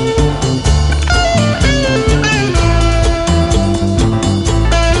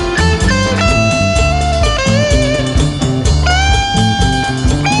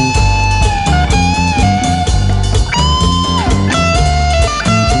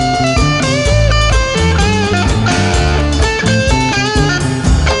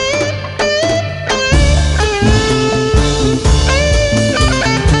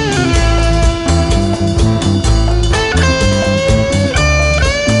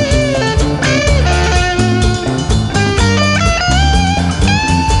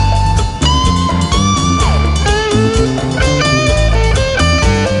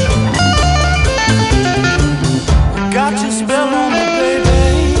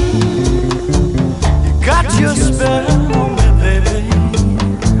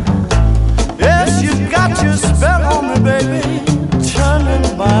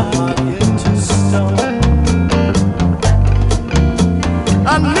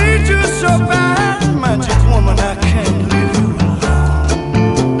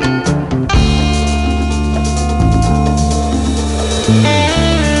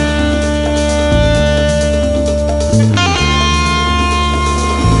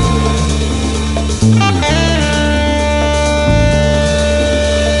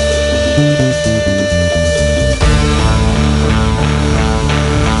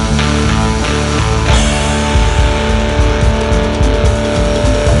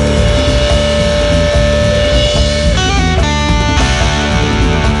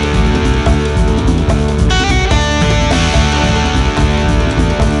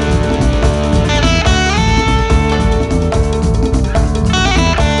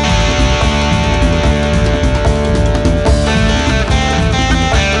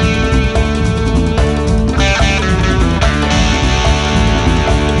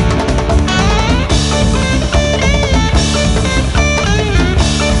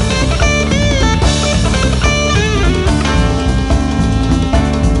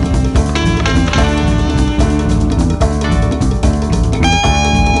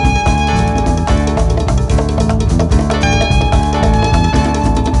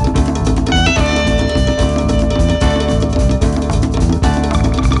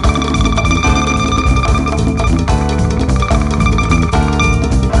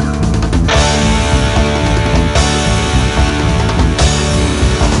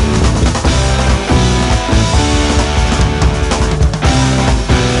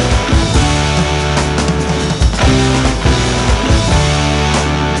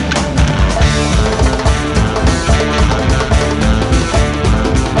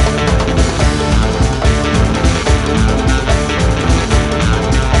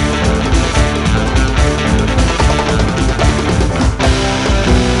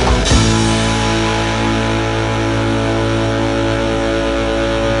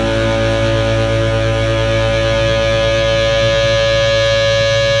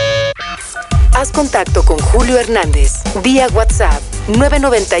 Haz contacto con Julio Hernández vía WhatsApp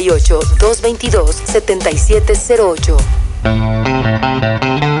 998-222-7708.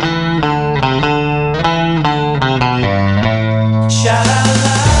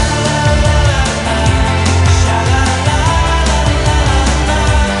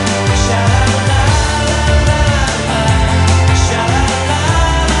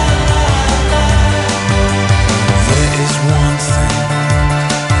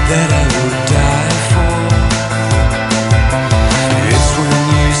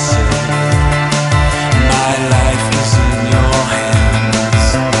 My life is in your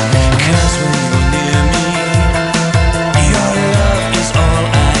hands.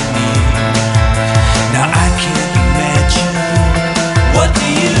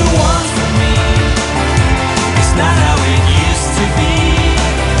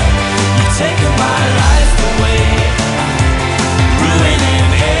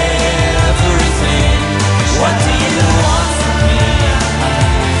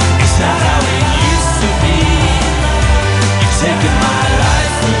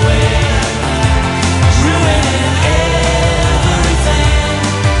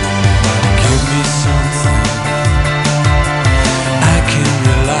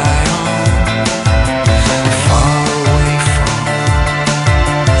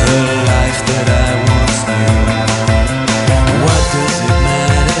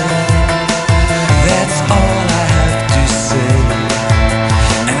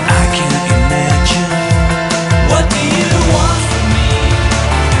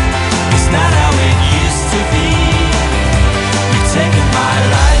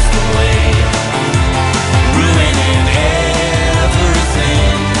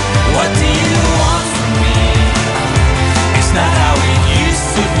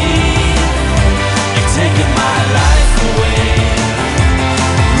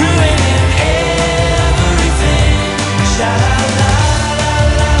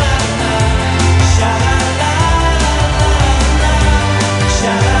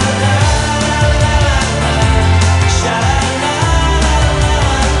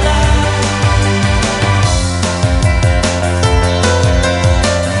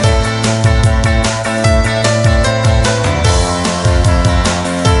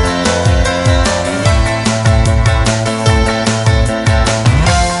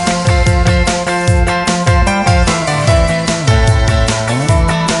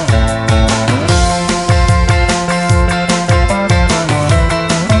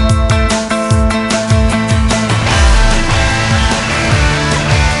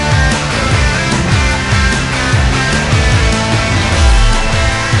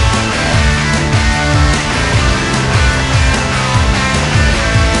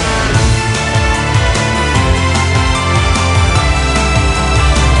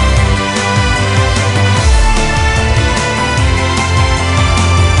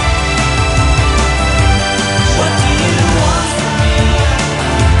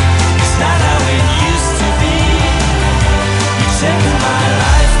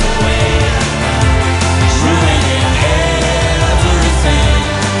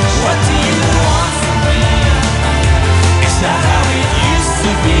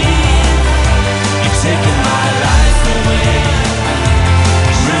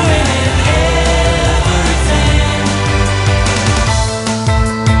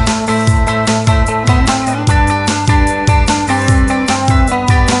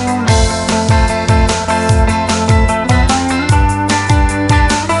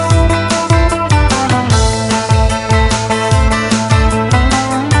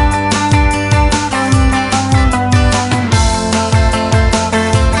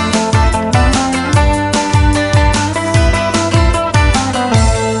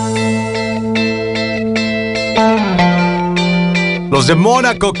 Los de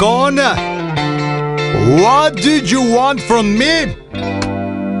Mónaco con What Did You Want From Me?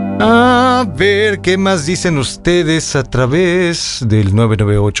 A ver, ¿qué más dicen ustedes a través del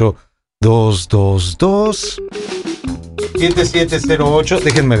 998-222-7708?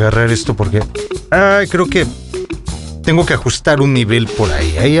 Déjenme agarrar esto porque creo que tengo que ajustar un nivel por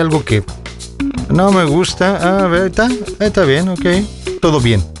ahí. Hay algo que no me gusta. A ver, está bien, ok. Todo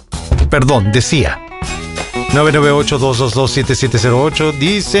bien. Perdón, decía 998-222-7708.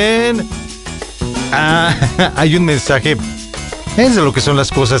 Dicen hay un mensaje. Es de lo que son las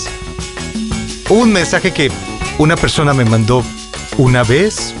cosas. Un mensaje que una persona me mandó una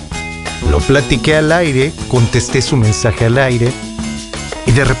vez. Lo platiqué al aire, contesté su mensaje al aire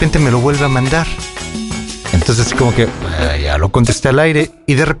y de repente me lo vuelve a mandar. Entonces como que ya lo contesté al aire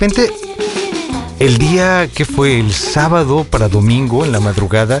y de repente el día que fue el sábado para domingo en la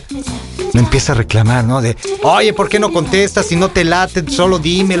madrugada me empieza a reclamar, ¿no? De, oye, ¿por qué no contestas? Si no te late, solo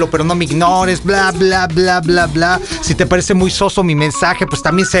dímelo, pero no me ignores, bla, bla, bla, bla, bla. Si te parece muy soso mi mensaje, pues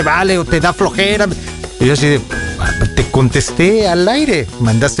también se vale, o te da flojera. Y yo así de, te contesté al aire.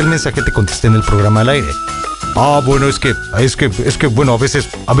 Mandaste el mensaje, te contesté en el programa al aire. Bueno, es que, bueno, a veces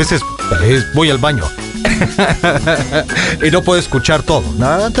voy al baño. Y no puedo escuchar todo.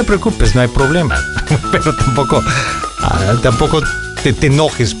 No te preocupes, no hay problema. Pero tampoco te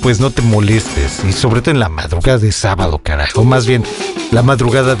enojes, pues no te molestes. Y sobre todo en la madrugada de sábado, carajo. Más bien, la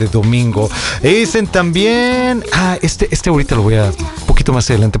madrugada de domingo. Dicen también... este ahorita lo voy a... un poquito más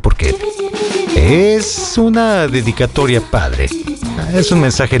adelante porque... es una dedicatoria padre. Es un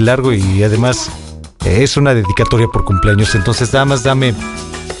mensaje largo y además... es una dedicatoria por cumpleaños. Entonces nada más dame...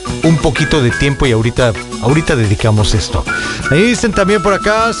 un poquito de tiempo y ahorita dedicamos esto. Ahí dicen también por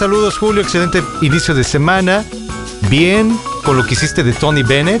acá, saludos Julio, excelente inicio de semana. Bien, con lo que hiciste de Tony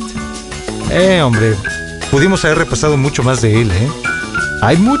Bennett. Hombre, pudimos haber repasado mucho más de él,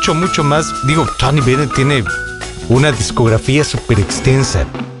 Hay mucho más. Digo, Tony Bennett tiene una discografía súper extensa.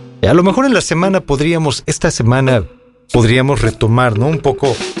 A lo mejor en la semana esta semana podríamos retomar, ¿no? Un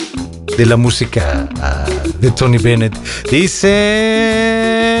poco de la música de Tony Bennett.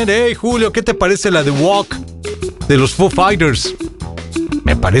 Dicen, hey Julio, ¿qué te parece la de Walk de los Foo Fighters?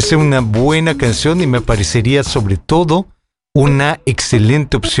 Me parece una buena canción y me parecería sobre todo una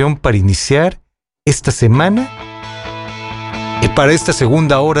excelente opción para iniciar esta semana y para esta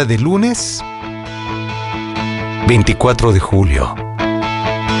segunda hora de lunes 24 de julio.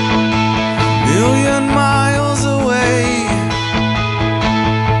 Million miles away,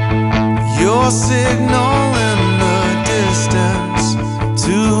 your signal in the distance,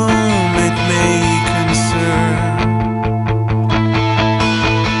 to whom it may concern.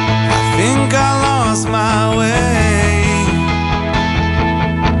 I think I lost my way,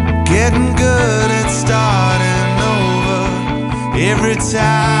 getting good at starting over every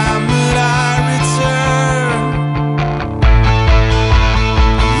time that I return.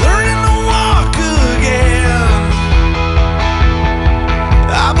 Learning to walk again,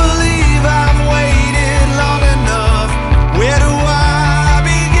 I believe I've waited long enough. Where do I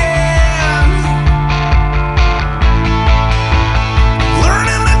begin?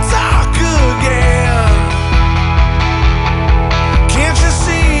 Learning to talk again. Can't you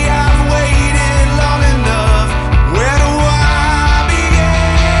see I've waited long enough? Where do I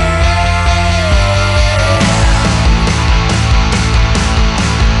begin?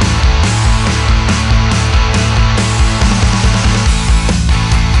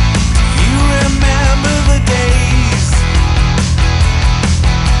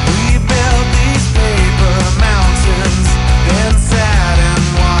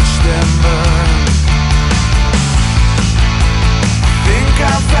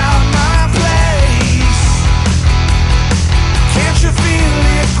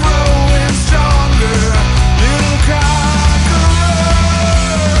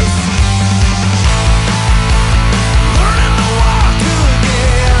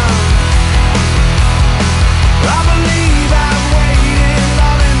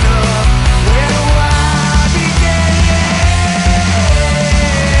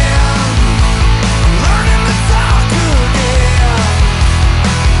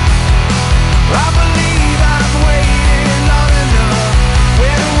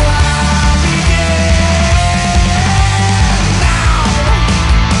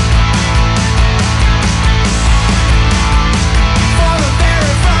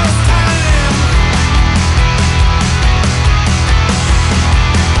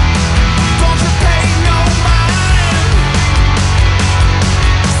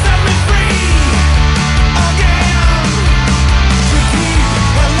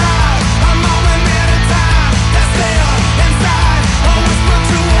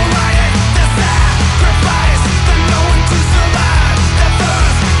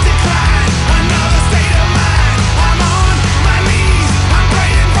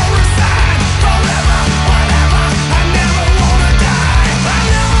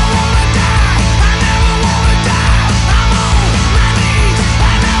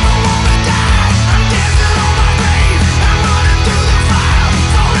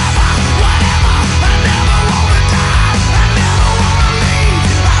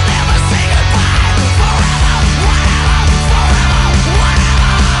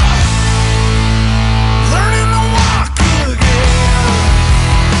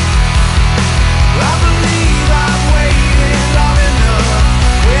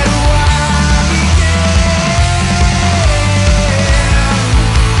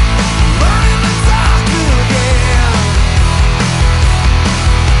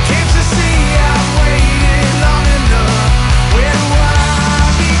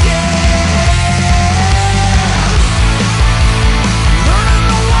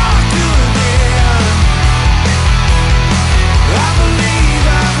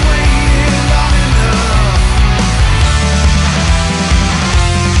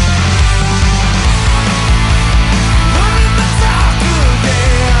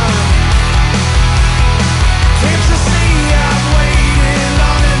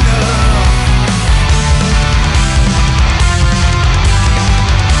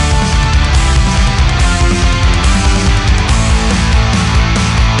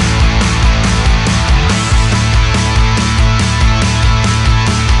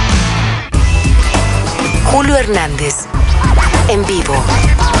 Hernández, en vivo.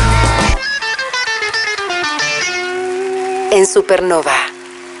 En Supernova.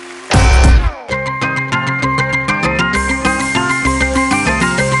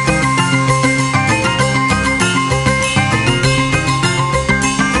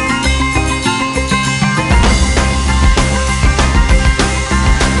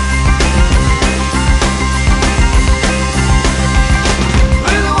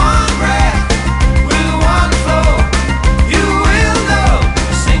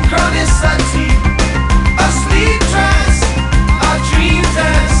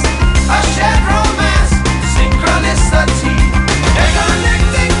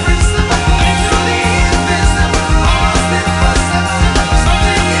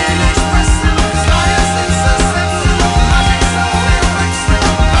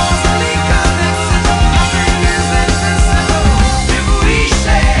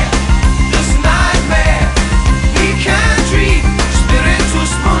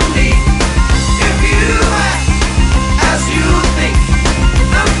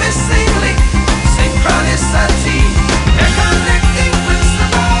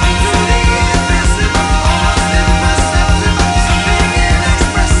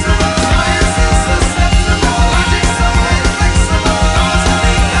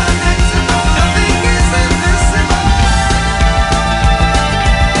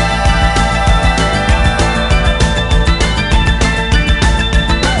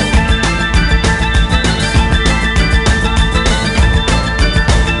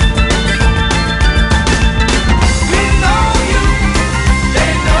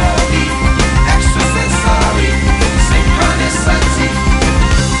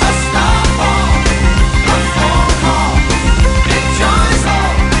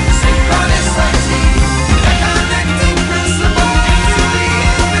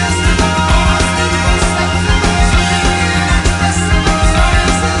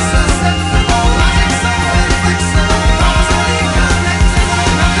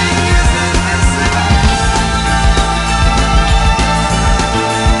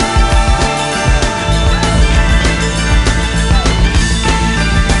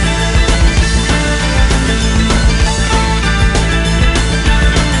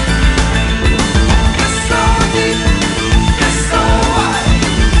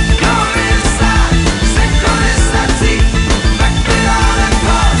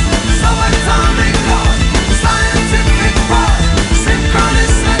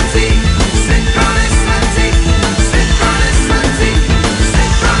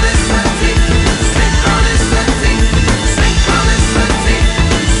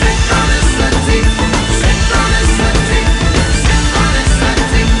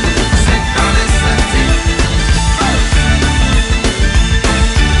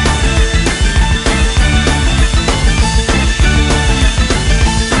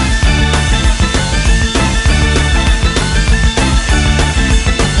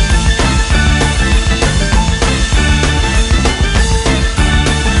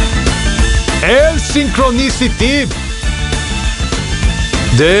 Synchronicity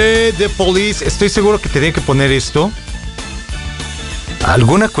de The Police. Estoy seguro que tenía que poner esto.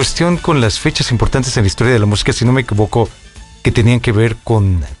 Alguna cuestión con las fechas importantes en la historia de la música, si no me equivoco, que tenían que ver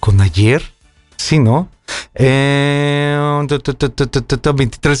con ayer. Sí, ¿no?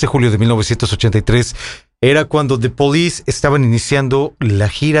 23 de julio de 1983 era cuando The Police estaban iniciando la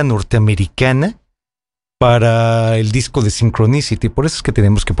gira norteamericana para el disco de Synchronicity. Por eso es que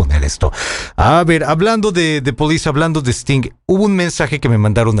tenemos que poner esto. A ver, hablando de Police, hablando de Sting, hubo un mensaje que me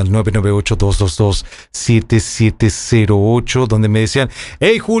mandaron al 998-222-7708 donde me decían: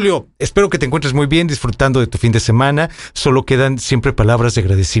 hey Julio, espero que te encuentres muy bien, disfrutando de tu fin de semana. Solo quedan siempre palabras de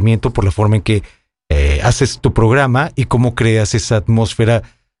agradecimiento por la forma en que haces tu programa y cómo creas esa atmósfera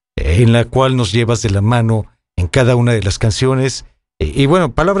en la cual nos llevas de la mano en cada una de las canciones. Y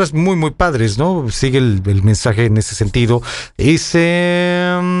bueno, palabras muy, muy padres, ¿no? Sigue el mensaje en ese sentido. Hice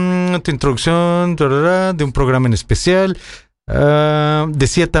tu introducción de un programa en especial.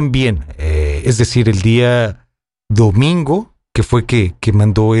 Decía también, es decir, el día domingo, que fue que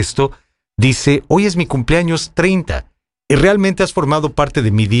mandó esto, dice: hoy es mi cumpleaños 30 y realmente has formado parte de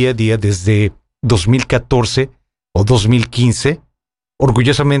mi día a día desde 2014 o 2015.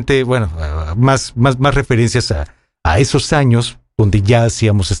 Orgullosamente, bueno, más referencias a esos años donde ya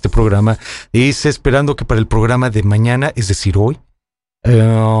hacíamos este programa. Dice: esperando que para el programa de mañana, es decir, hoy,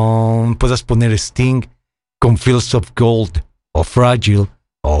 puedas poner Sting con Fields of Gold, o Fragile,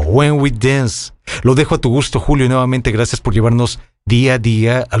 o When We Dance. Lo dejo a tu gusto, Julio, y nuevamente gracias por llevarnos día a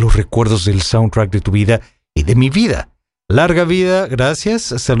día a los recuerdos del soundtrack de tu vida y de mi vida. Larga vida, gracias.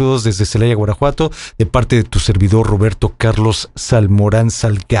 Saludos desde Celaya, Guanajuato, de parte de tu servidor Roberto Carlos Salmorán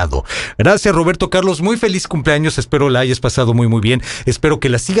Salgado. Gracias, Roberto Carlos. Muy feliz cumpleaños. Espero la hayas pasado muy, muy bien. Espero que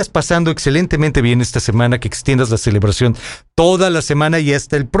la sigas pasando excelentemente bien esta semana, que extiendas la celebración toda la semana y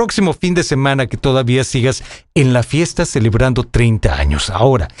hasta el próximo fin de semana, que todavía sigas en la fiesta celebrando 30 años.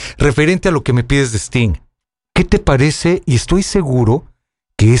 Ahora, referente a lo que me pides de Sting, ¿qué te parece? Y estoy seguro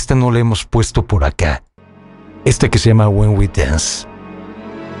que esta no la hemos puesto por acá. Esta que se llama When We Dance.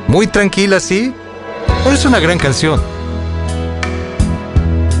 Muy tranquila, sí, pero es una gran canción.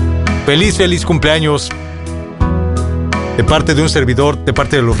 Feliz, feliz cumpleaños. De parte de un servidor, de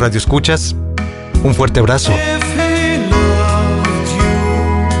parte de los radioescuchas, un fuerte abrazo.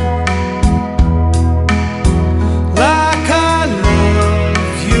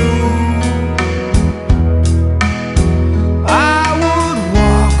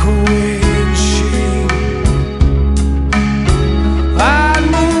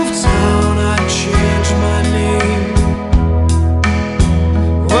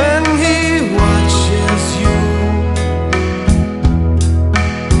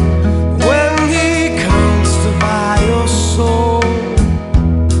 When he comes to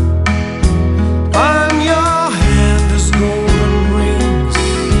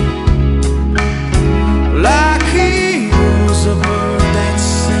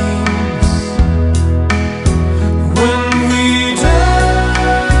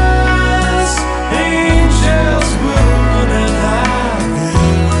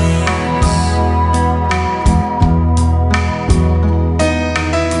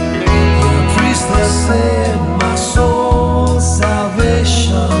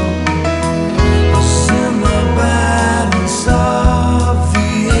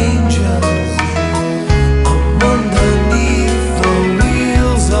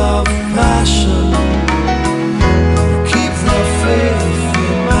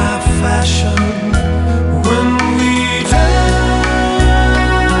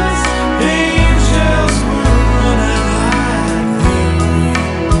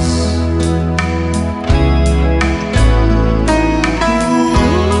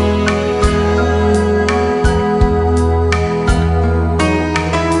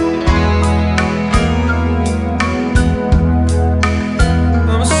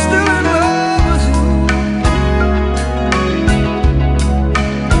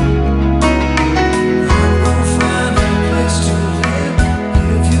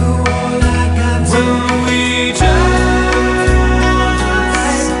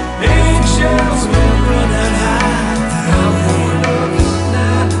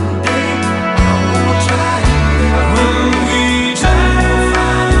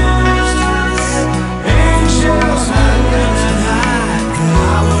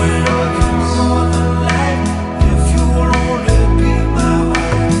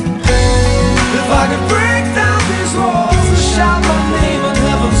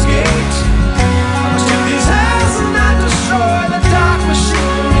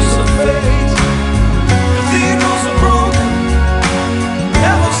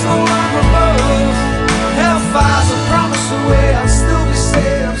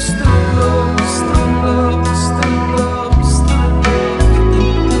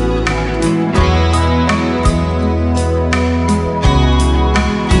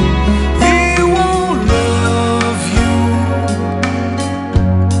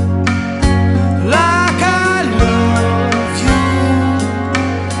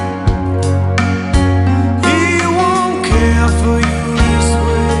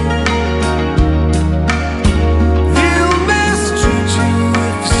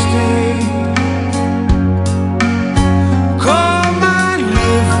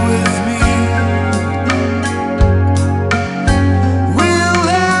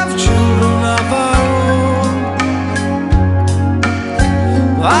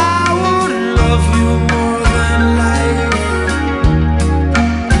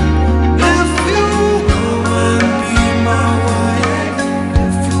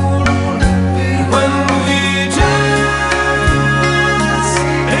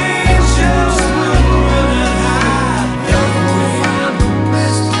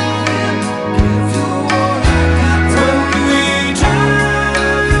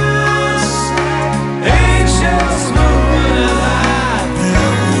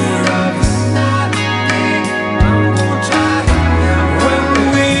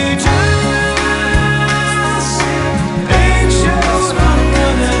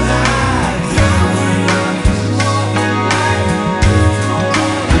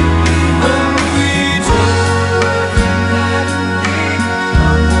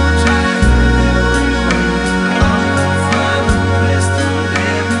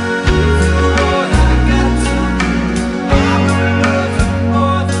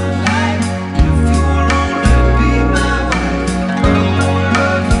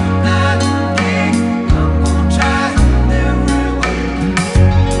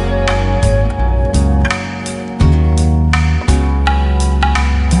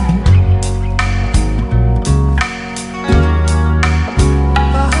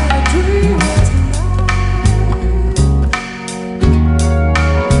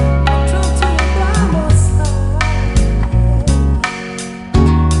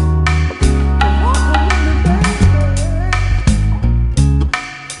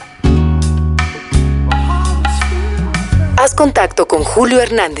contacto con Julio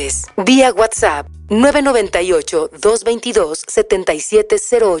Hernández vía WhatsApp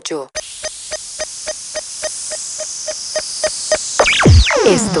 998-222-7708.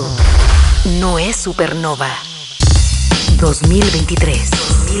 Esto no es Supernova 2023.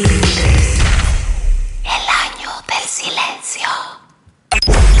 El año del silencio.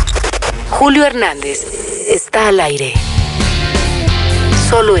 Julio Hernández está al aire.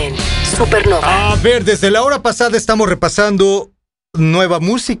 Solo en Supernova. A ver, desde la hora pasada estamos repasando nueva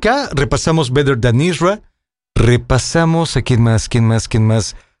música. Repasamos Better Than Isra. Repasamos a quién más.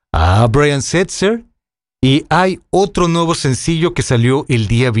 A Brian Setzer. Y hay otro nuevo sencillo que salió el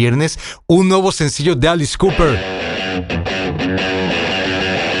día viernes. Un nuevo sencillo de Alice Cooper.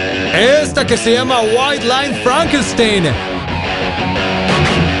 Esta que se llama White Line Frankenstein.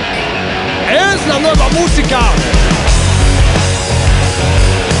 Es la nueva música.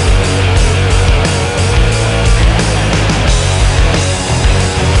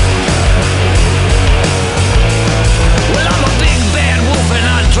 Well, I'm a big bad wolf and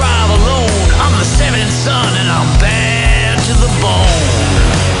I drive alone. I'm the seventh son and I'm bad to the bone.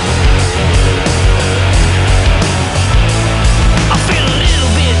 I feel a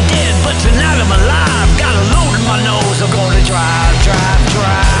little bit dead, but tonight I'm alive. Got a load in my nose, I'm gonna drive.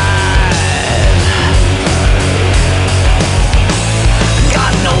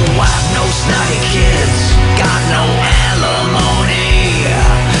 Got no wife, no snotty kids. Got no alimony.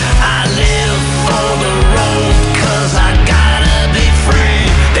 I live for the road 'cause I gotta be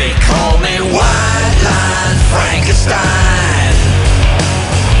free. They call me White Line Frankenstein.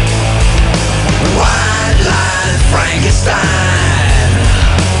 White Line Frankenstein.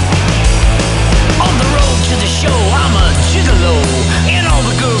 On the road to the show, I'm a gigolo, and all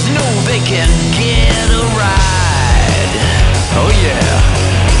the girls know they can get a ride. Oh yeah.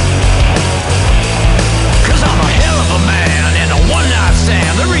 'Cause I'm a hell of a man and a one-night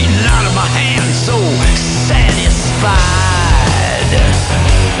stand. They're eating out of my hand, so satisfied.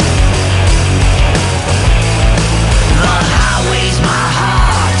 The highway's my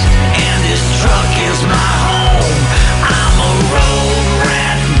heart, and this truck is my home. I'm a road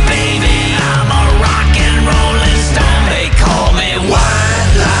rat, baby. I'm a rock and rolling stone. They call me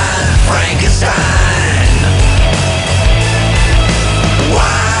White Line Frankenstein.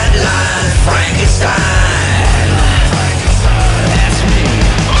 White Line Frankenstein. That's me.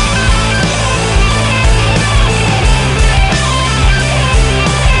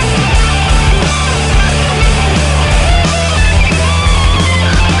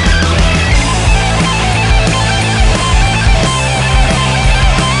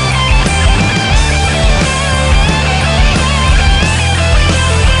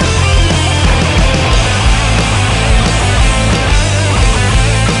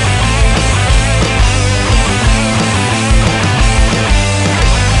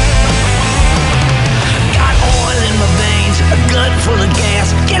 Got oil in my veins, a gut full of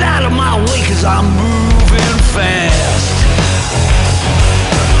gas. Get out of my way 'cause I'm moving fast.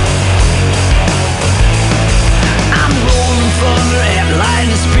 I'm rolling thunder at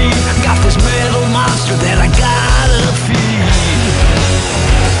lightning speed. Got this metal monster that I gotta feed.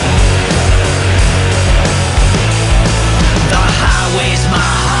 The highway's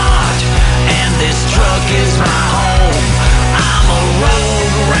my heart, and this truck is my home. I'm a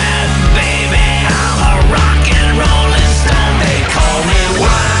road rat, baby. I'm a rock and rolling stone. They call me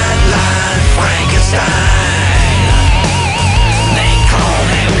White Line Frankenstein. They call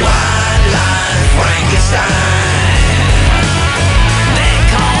me White Line Frankenstein. They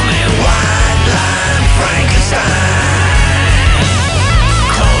call me White Line Frankenstein.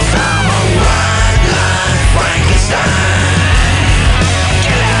 'Cause I'm a White Line Frankenstein.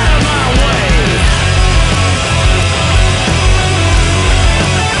 Get out of my way.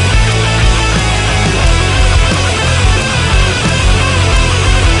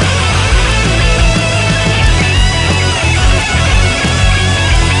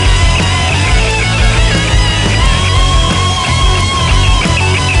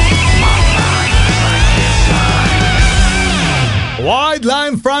 White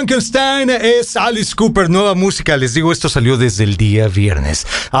Line Frankenstein es Alice Cooper, nueva música. Les digo, esto salió desde el día viernes.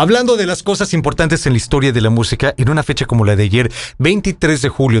 Hablando de las cosas importantes en la historia de la música, en una fecha como la de ayer, 23 de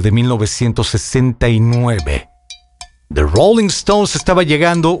julio de 1969, The Rolling Stones estaban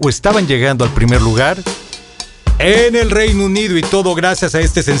llegando al primer lugar en el Reino Unido, y todo gracias a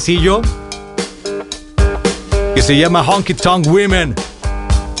este sencillo que se llama Honky Tonk Women,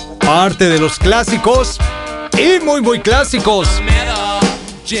 parte de los clásicos y muy muy clásicos.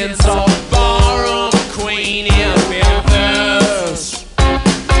 She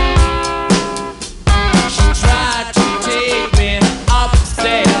tried to take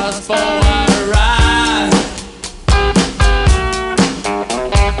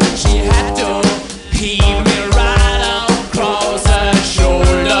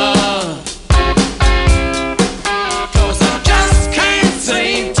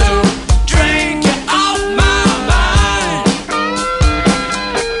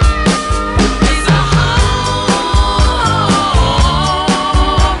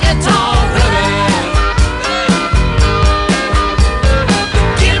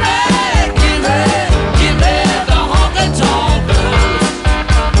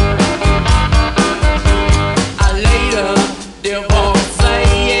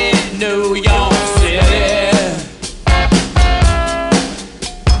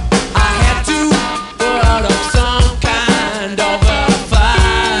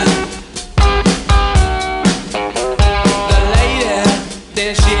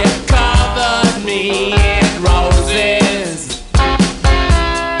then she covered me in roses.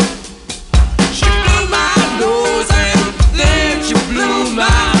 She blew my nose and then she blew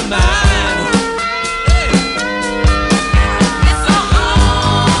my mind. It's a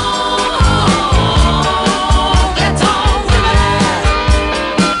honky-tonk women.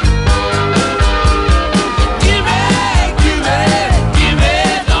 Give me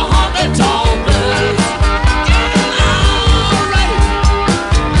the honky-tonk blues.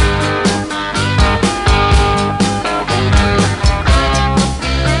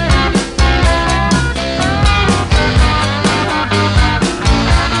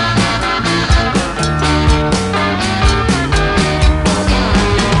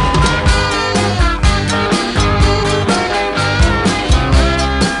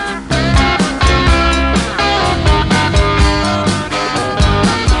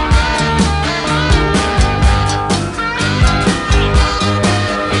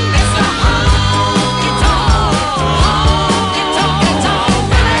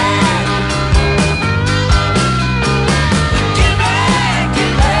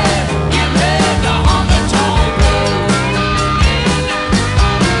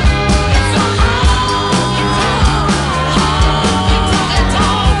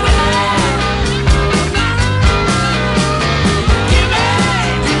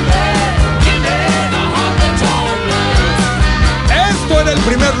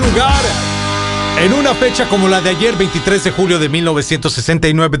 En una fecha como la de ayer, 23 de julio de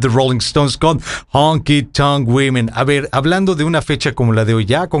 1969, The Rolling Stones con Honky Tonk Women. A ver, hablando de una fecha como la de hoy,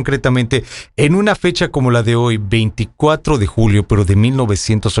 ya concretamente, en una fecha como la de hoy, 24 de julio, pero de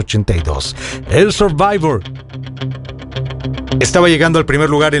 1982, el Survivor estaba llegando al primer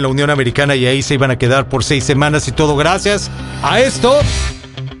lugar en la Unión Americana y ahí se iban a quedar por 6 semanas y todo gracias a esto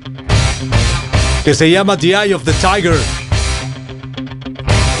que se llama The Eye of the Tiger.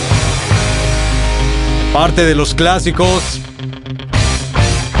 Parte de los clásicos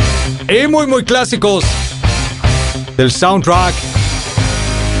y muy clásicos del soundtrack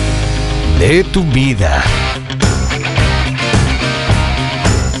de tu vida.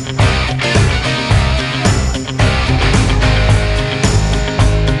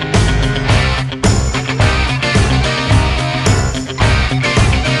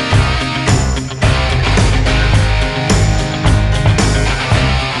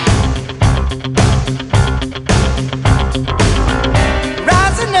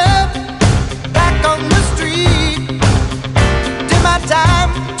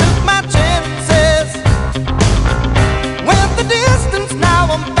 Time, took my chances.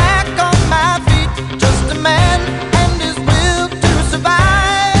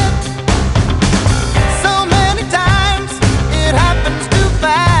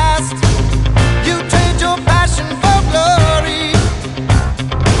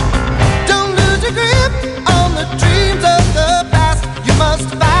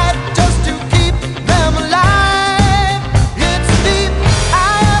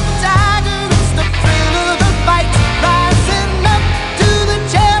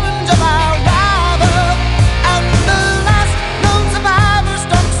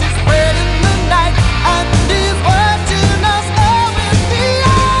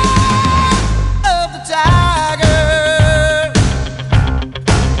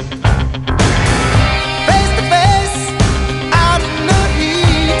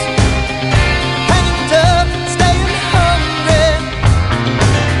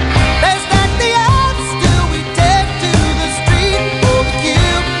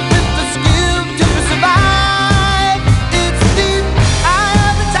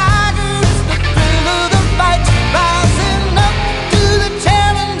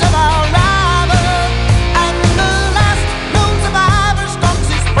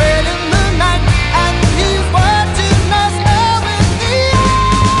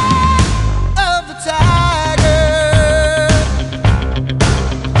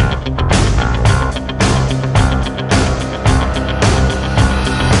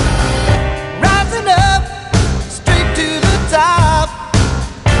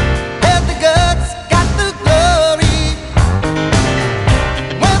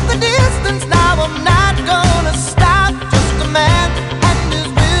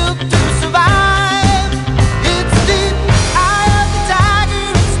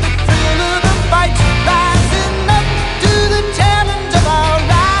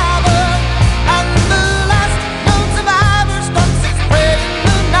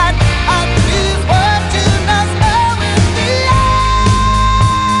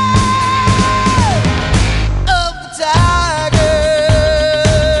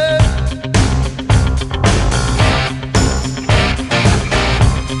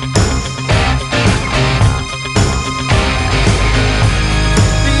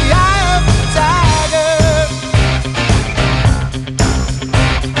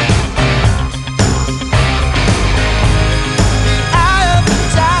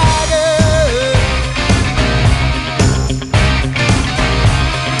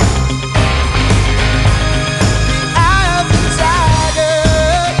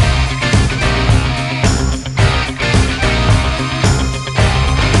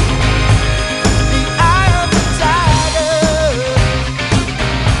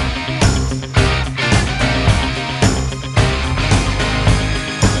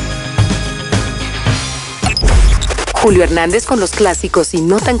 Julio Hernández con los clásicos y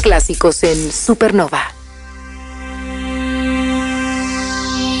no tan clásicos en Supernova.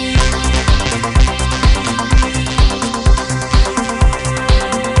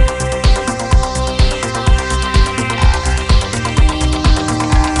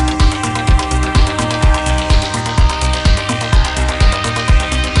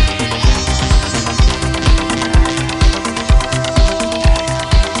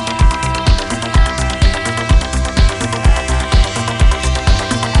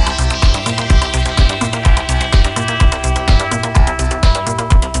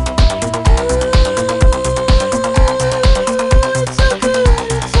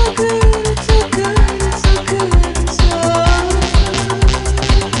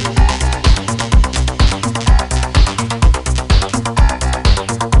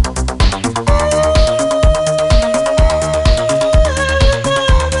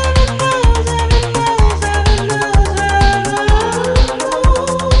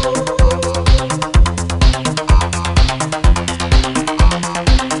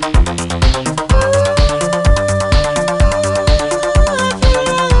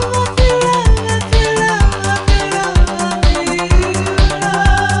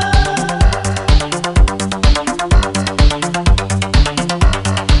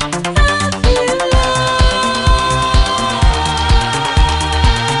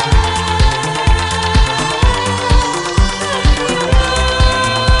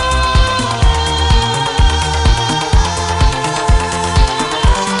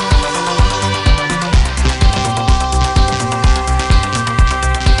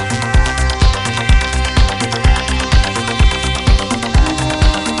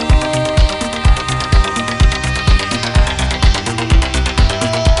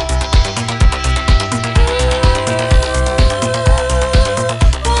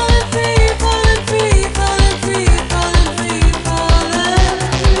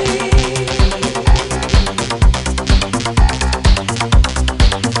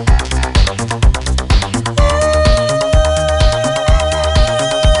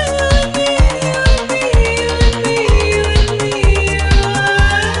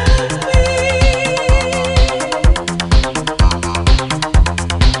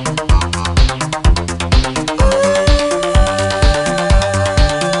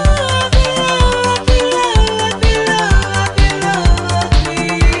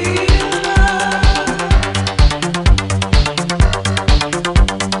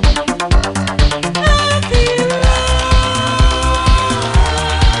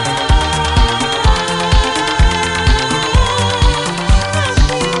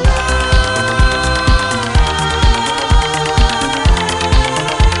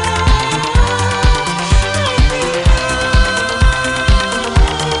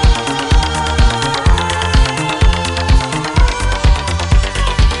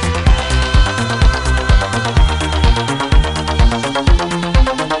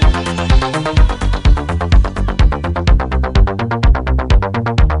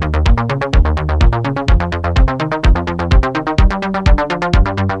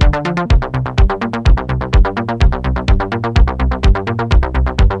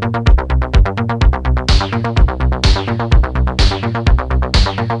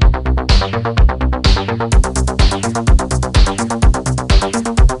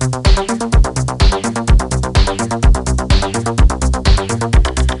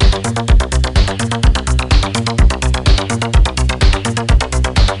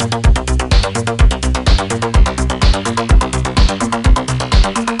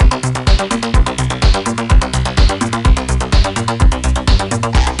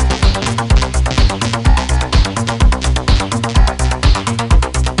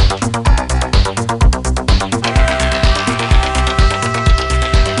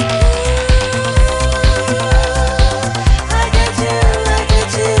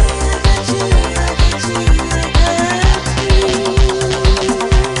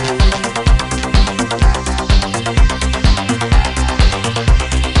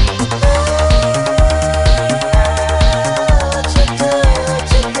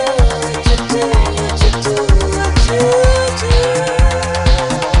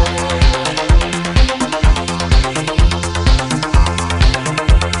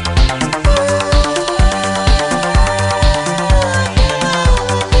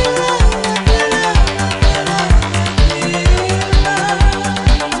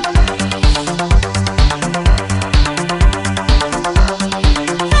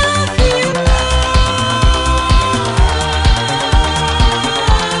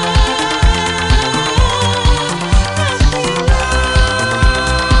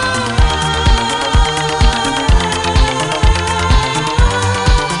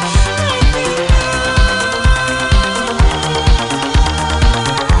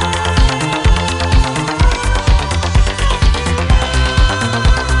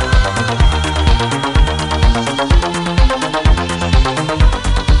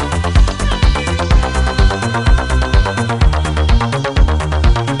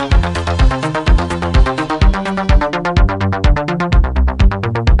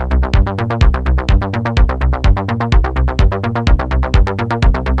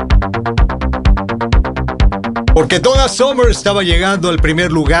 Porque Donna Summer estaba llegando al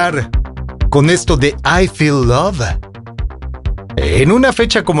primer lugar con esto de I Feel Love. En una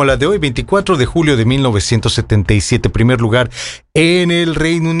fecha como la de hoy, 24 de julio de 1977, primer lugar en el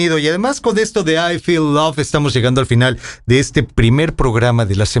Reino Unido. Y además con esto de I Feel Love estamos llegando al final de este primer programa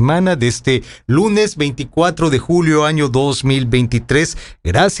de la semana, de este lunes 24 de julio año 2023.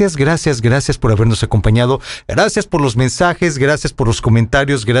 Gracias por habernos acompañado. Gracias por los mensajes, gracias por los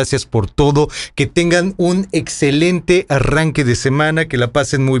comentarios, gracias por todo. Que tengan un excelente arranque de semana, que la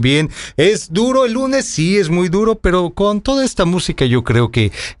pasen muy bien. ¿Es duro el lunes? Sí, es muy duro, pero con toda esta música yo creo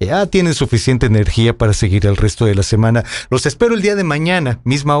que ya tienen suficiente energía para seguir el resto de la semana. Los espero el día de mañana,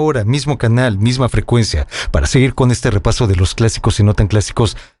 misma hora, mismo canal, misma frecuencia, para seguir con este repaso de los clásicos y no tan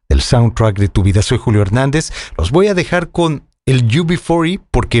clásicos del soundtrack de tu vida. Soy Julio Hernández. Los voy a dejar con el UB40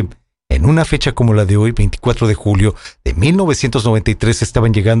 porque en una fecha como la de hoy, 24 de julio de 1993,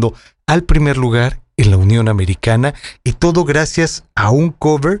 estaban llegando al primer lugar en la Unión Americana, y todo gracias a un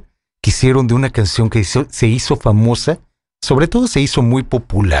cover que hicieron de una canción que se hizo famosa, sobre todo se hizo muy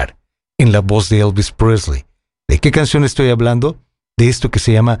popular en la voz de Elvis Presley. ¿De qué canción estoy hablando? De esto que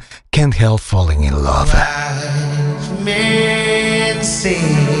se llama Can't Help Falling in Love. Men say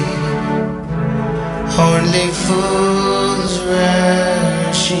only fools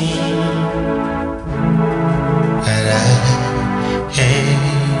rushing, and I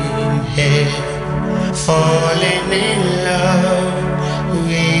can't help falling in love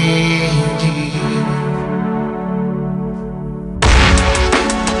with you.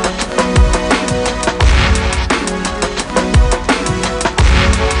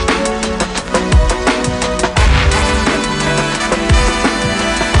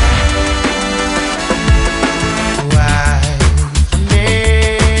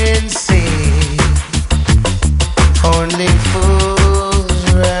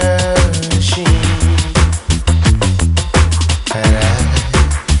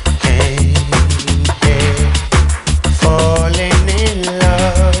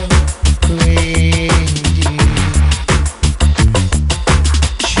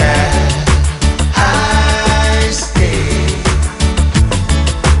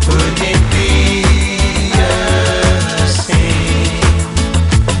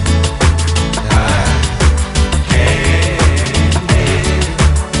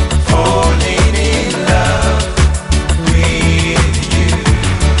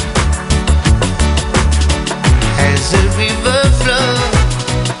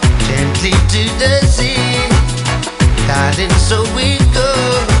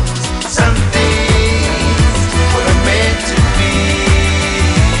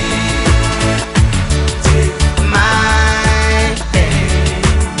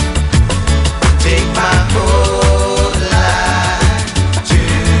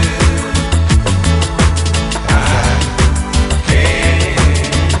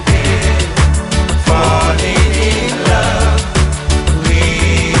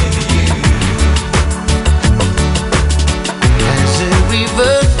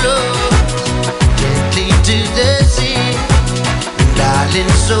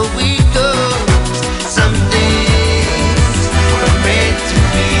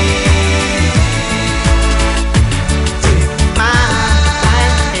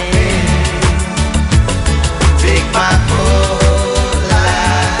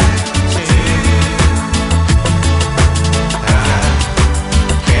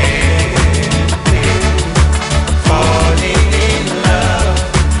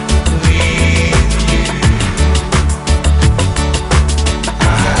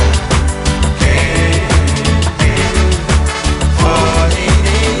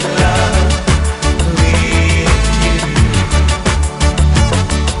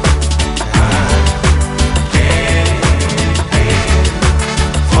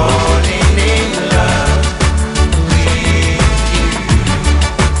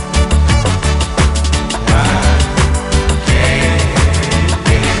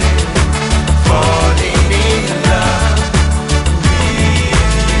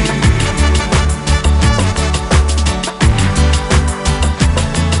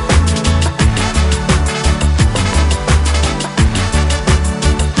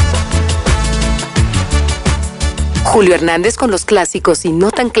 Julio Hernández con los clásicos y no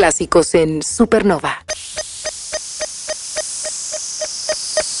tan clásicos en Supernova.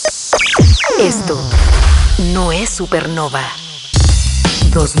 Esto no es Supernova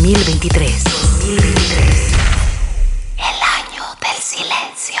 2023.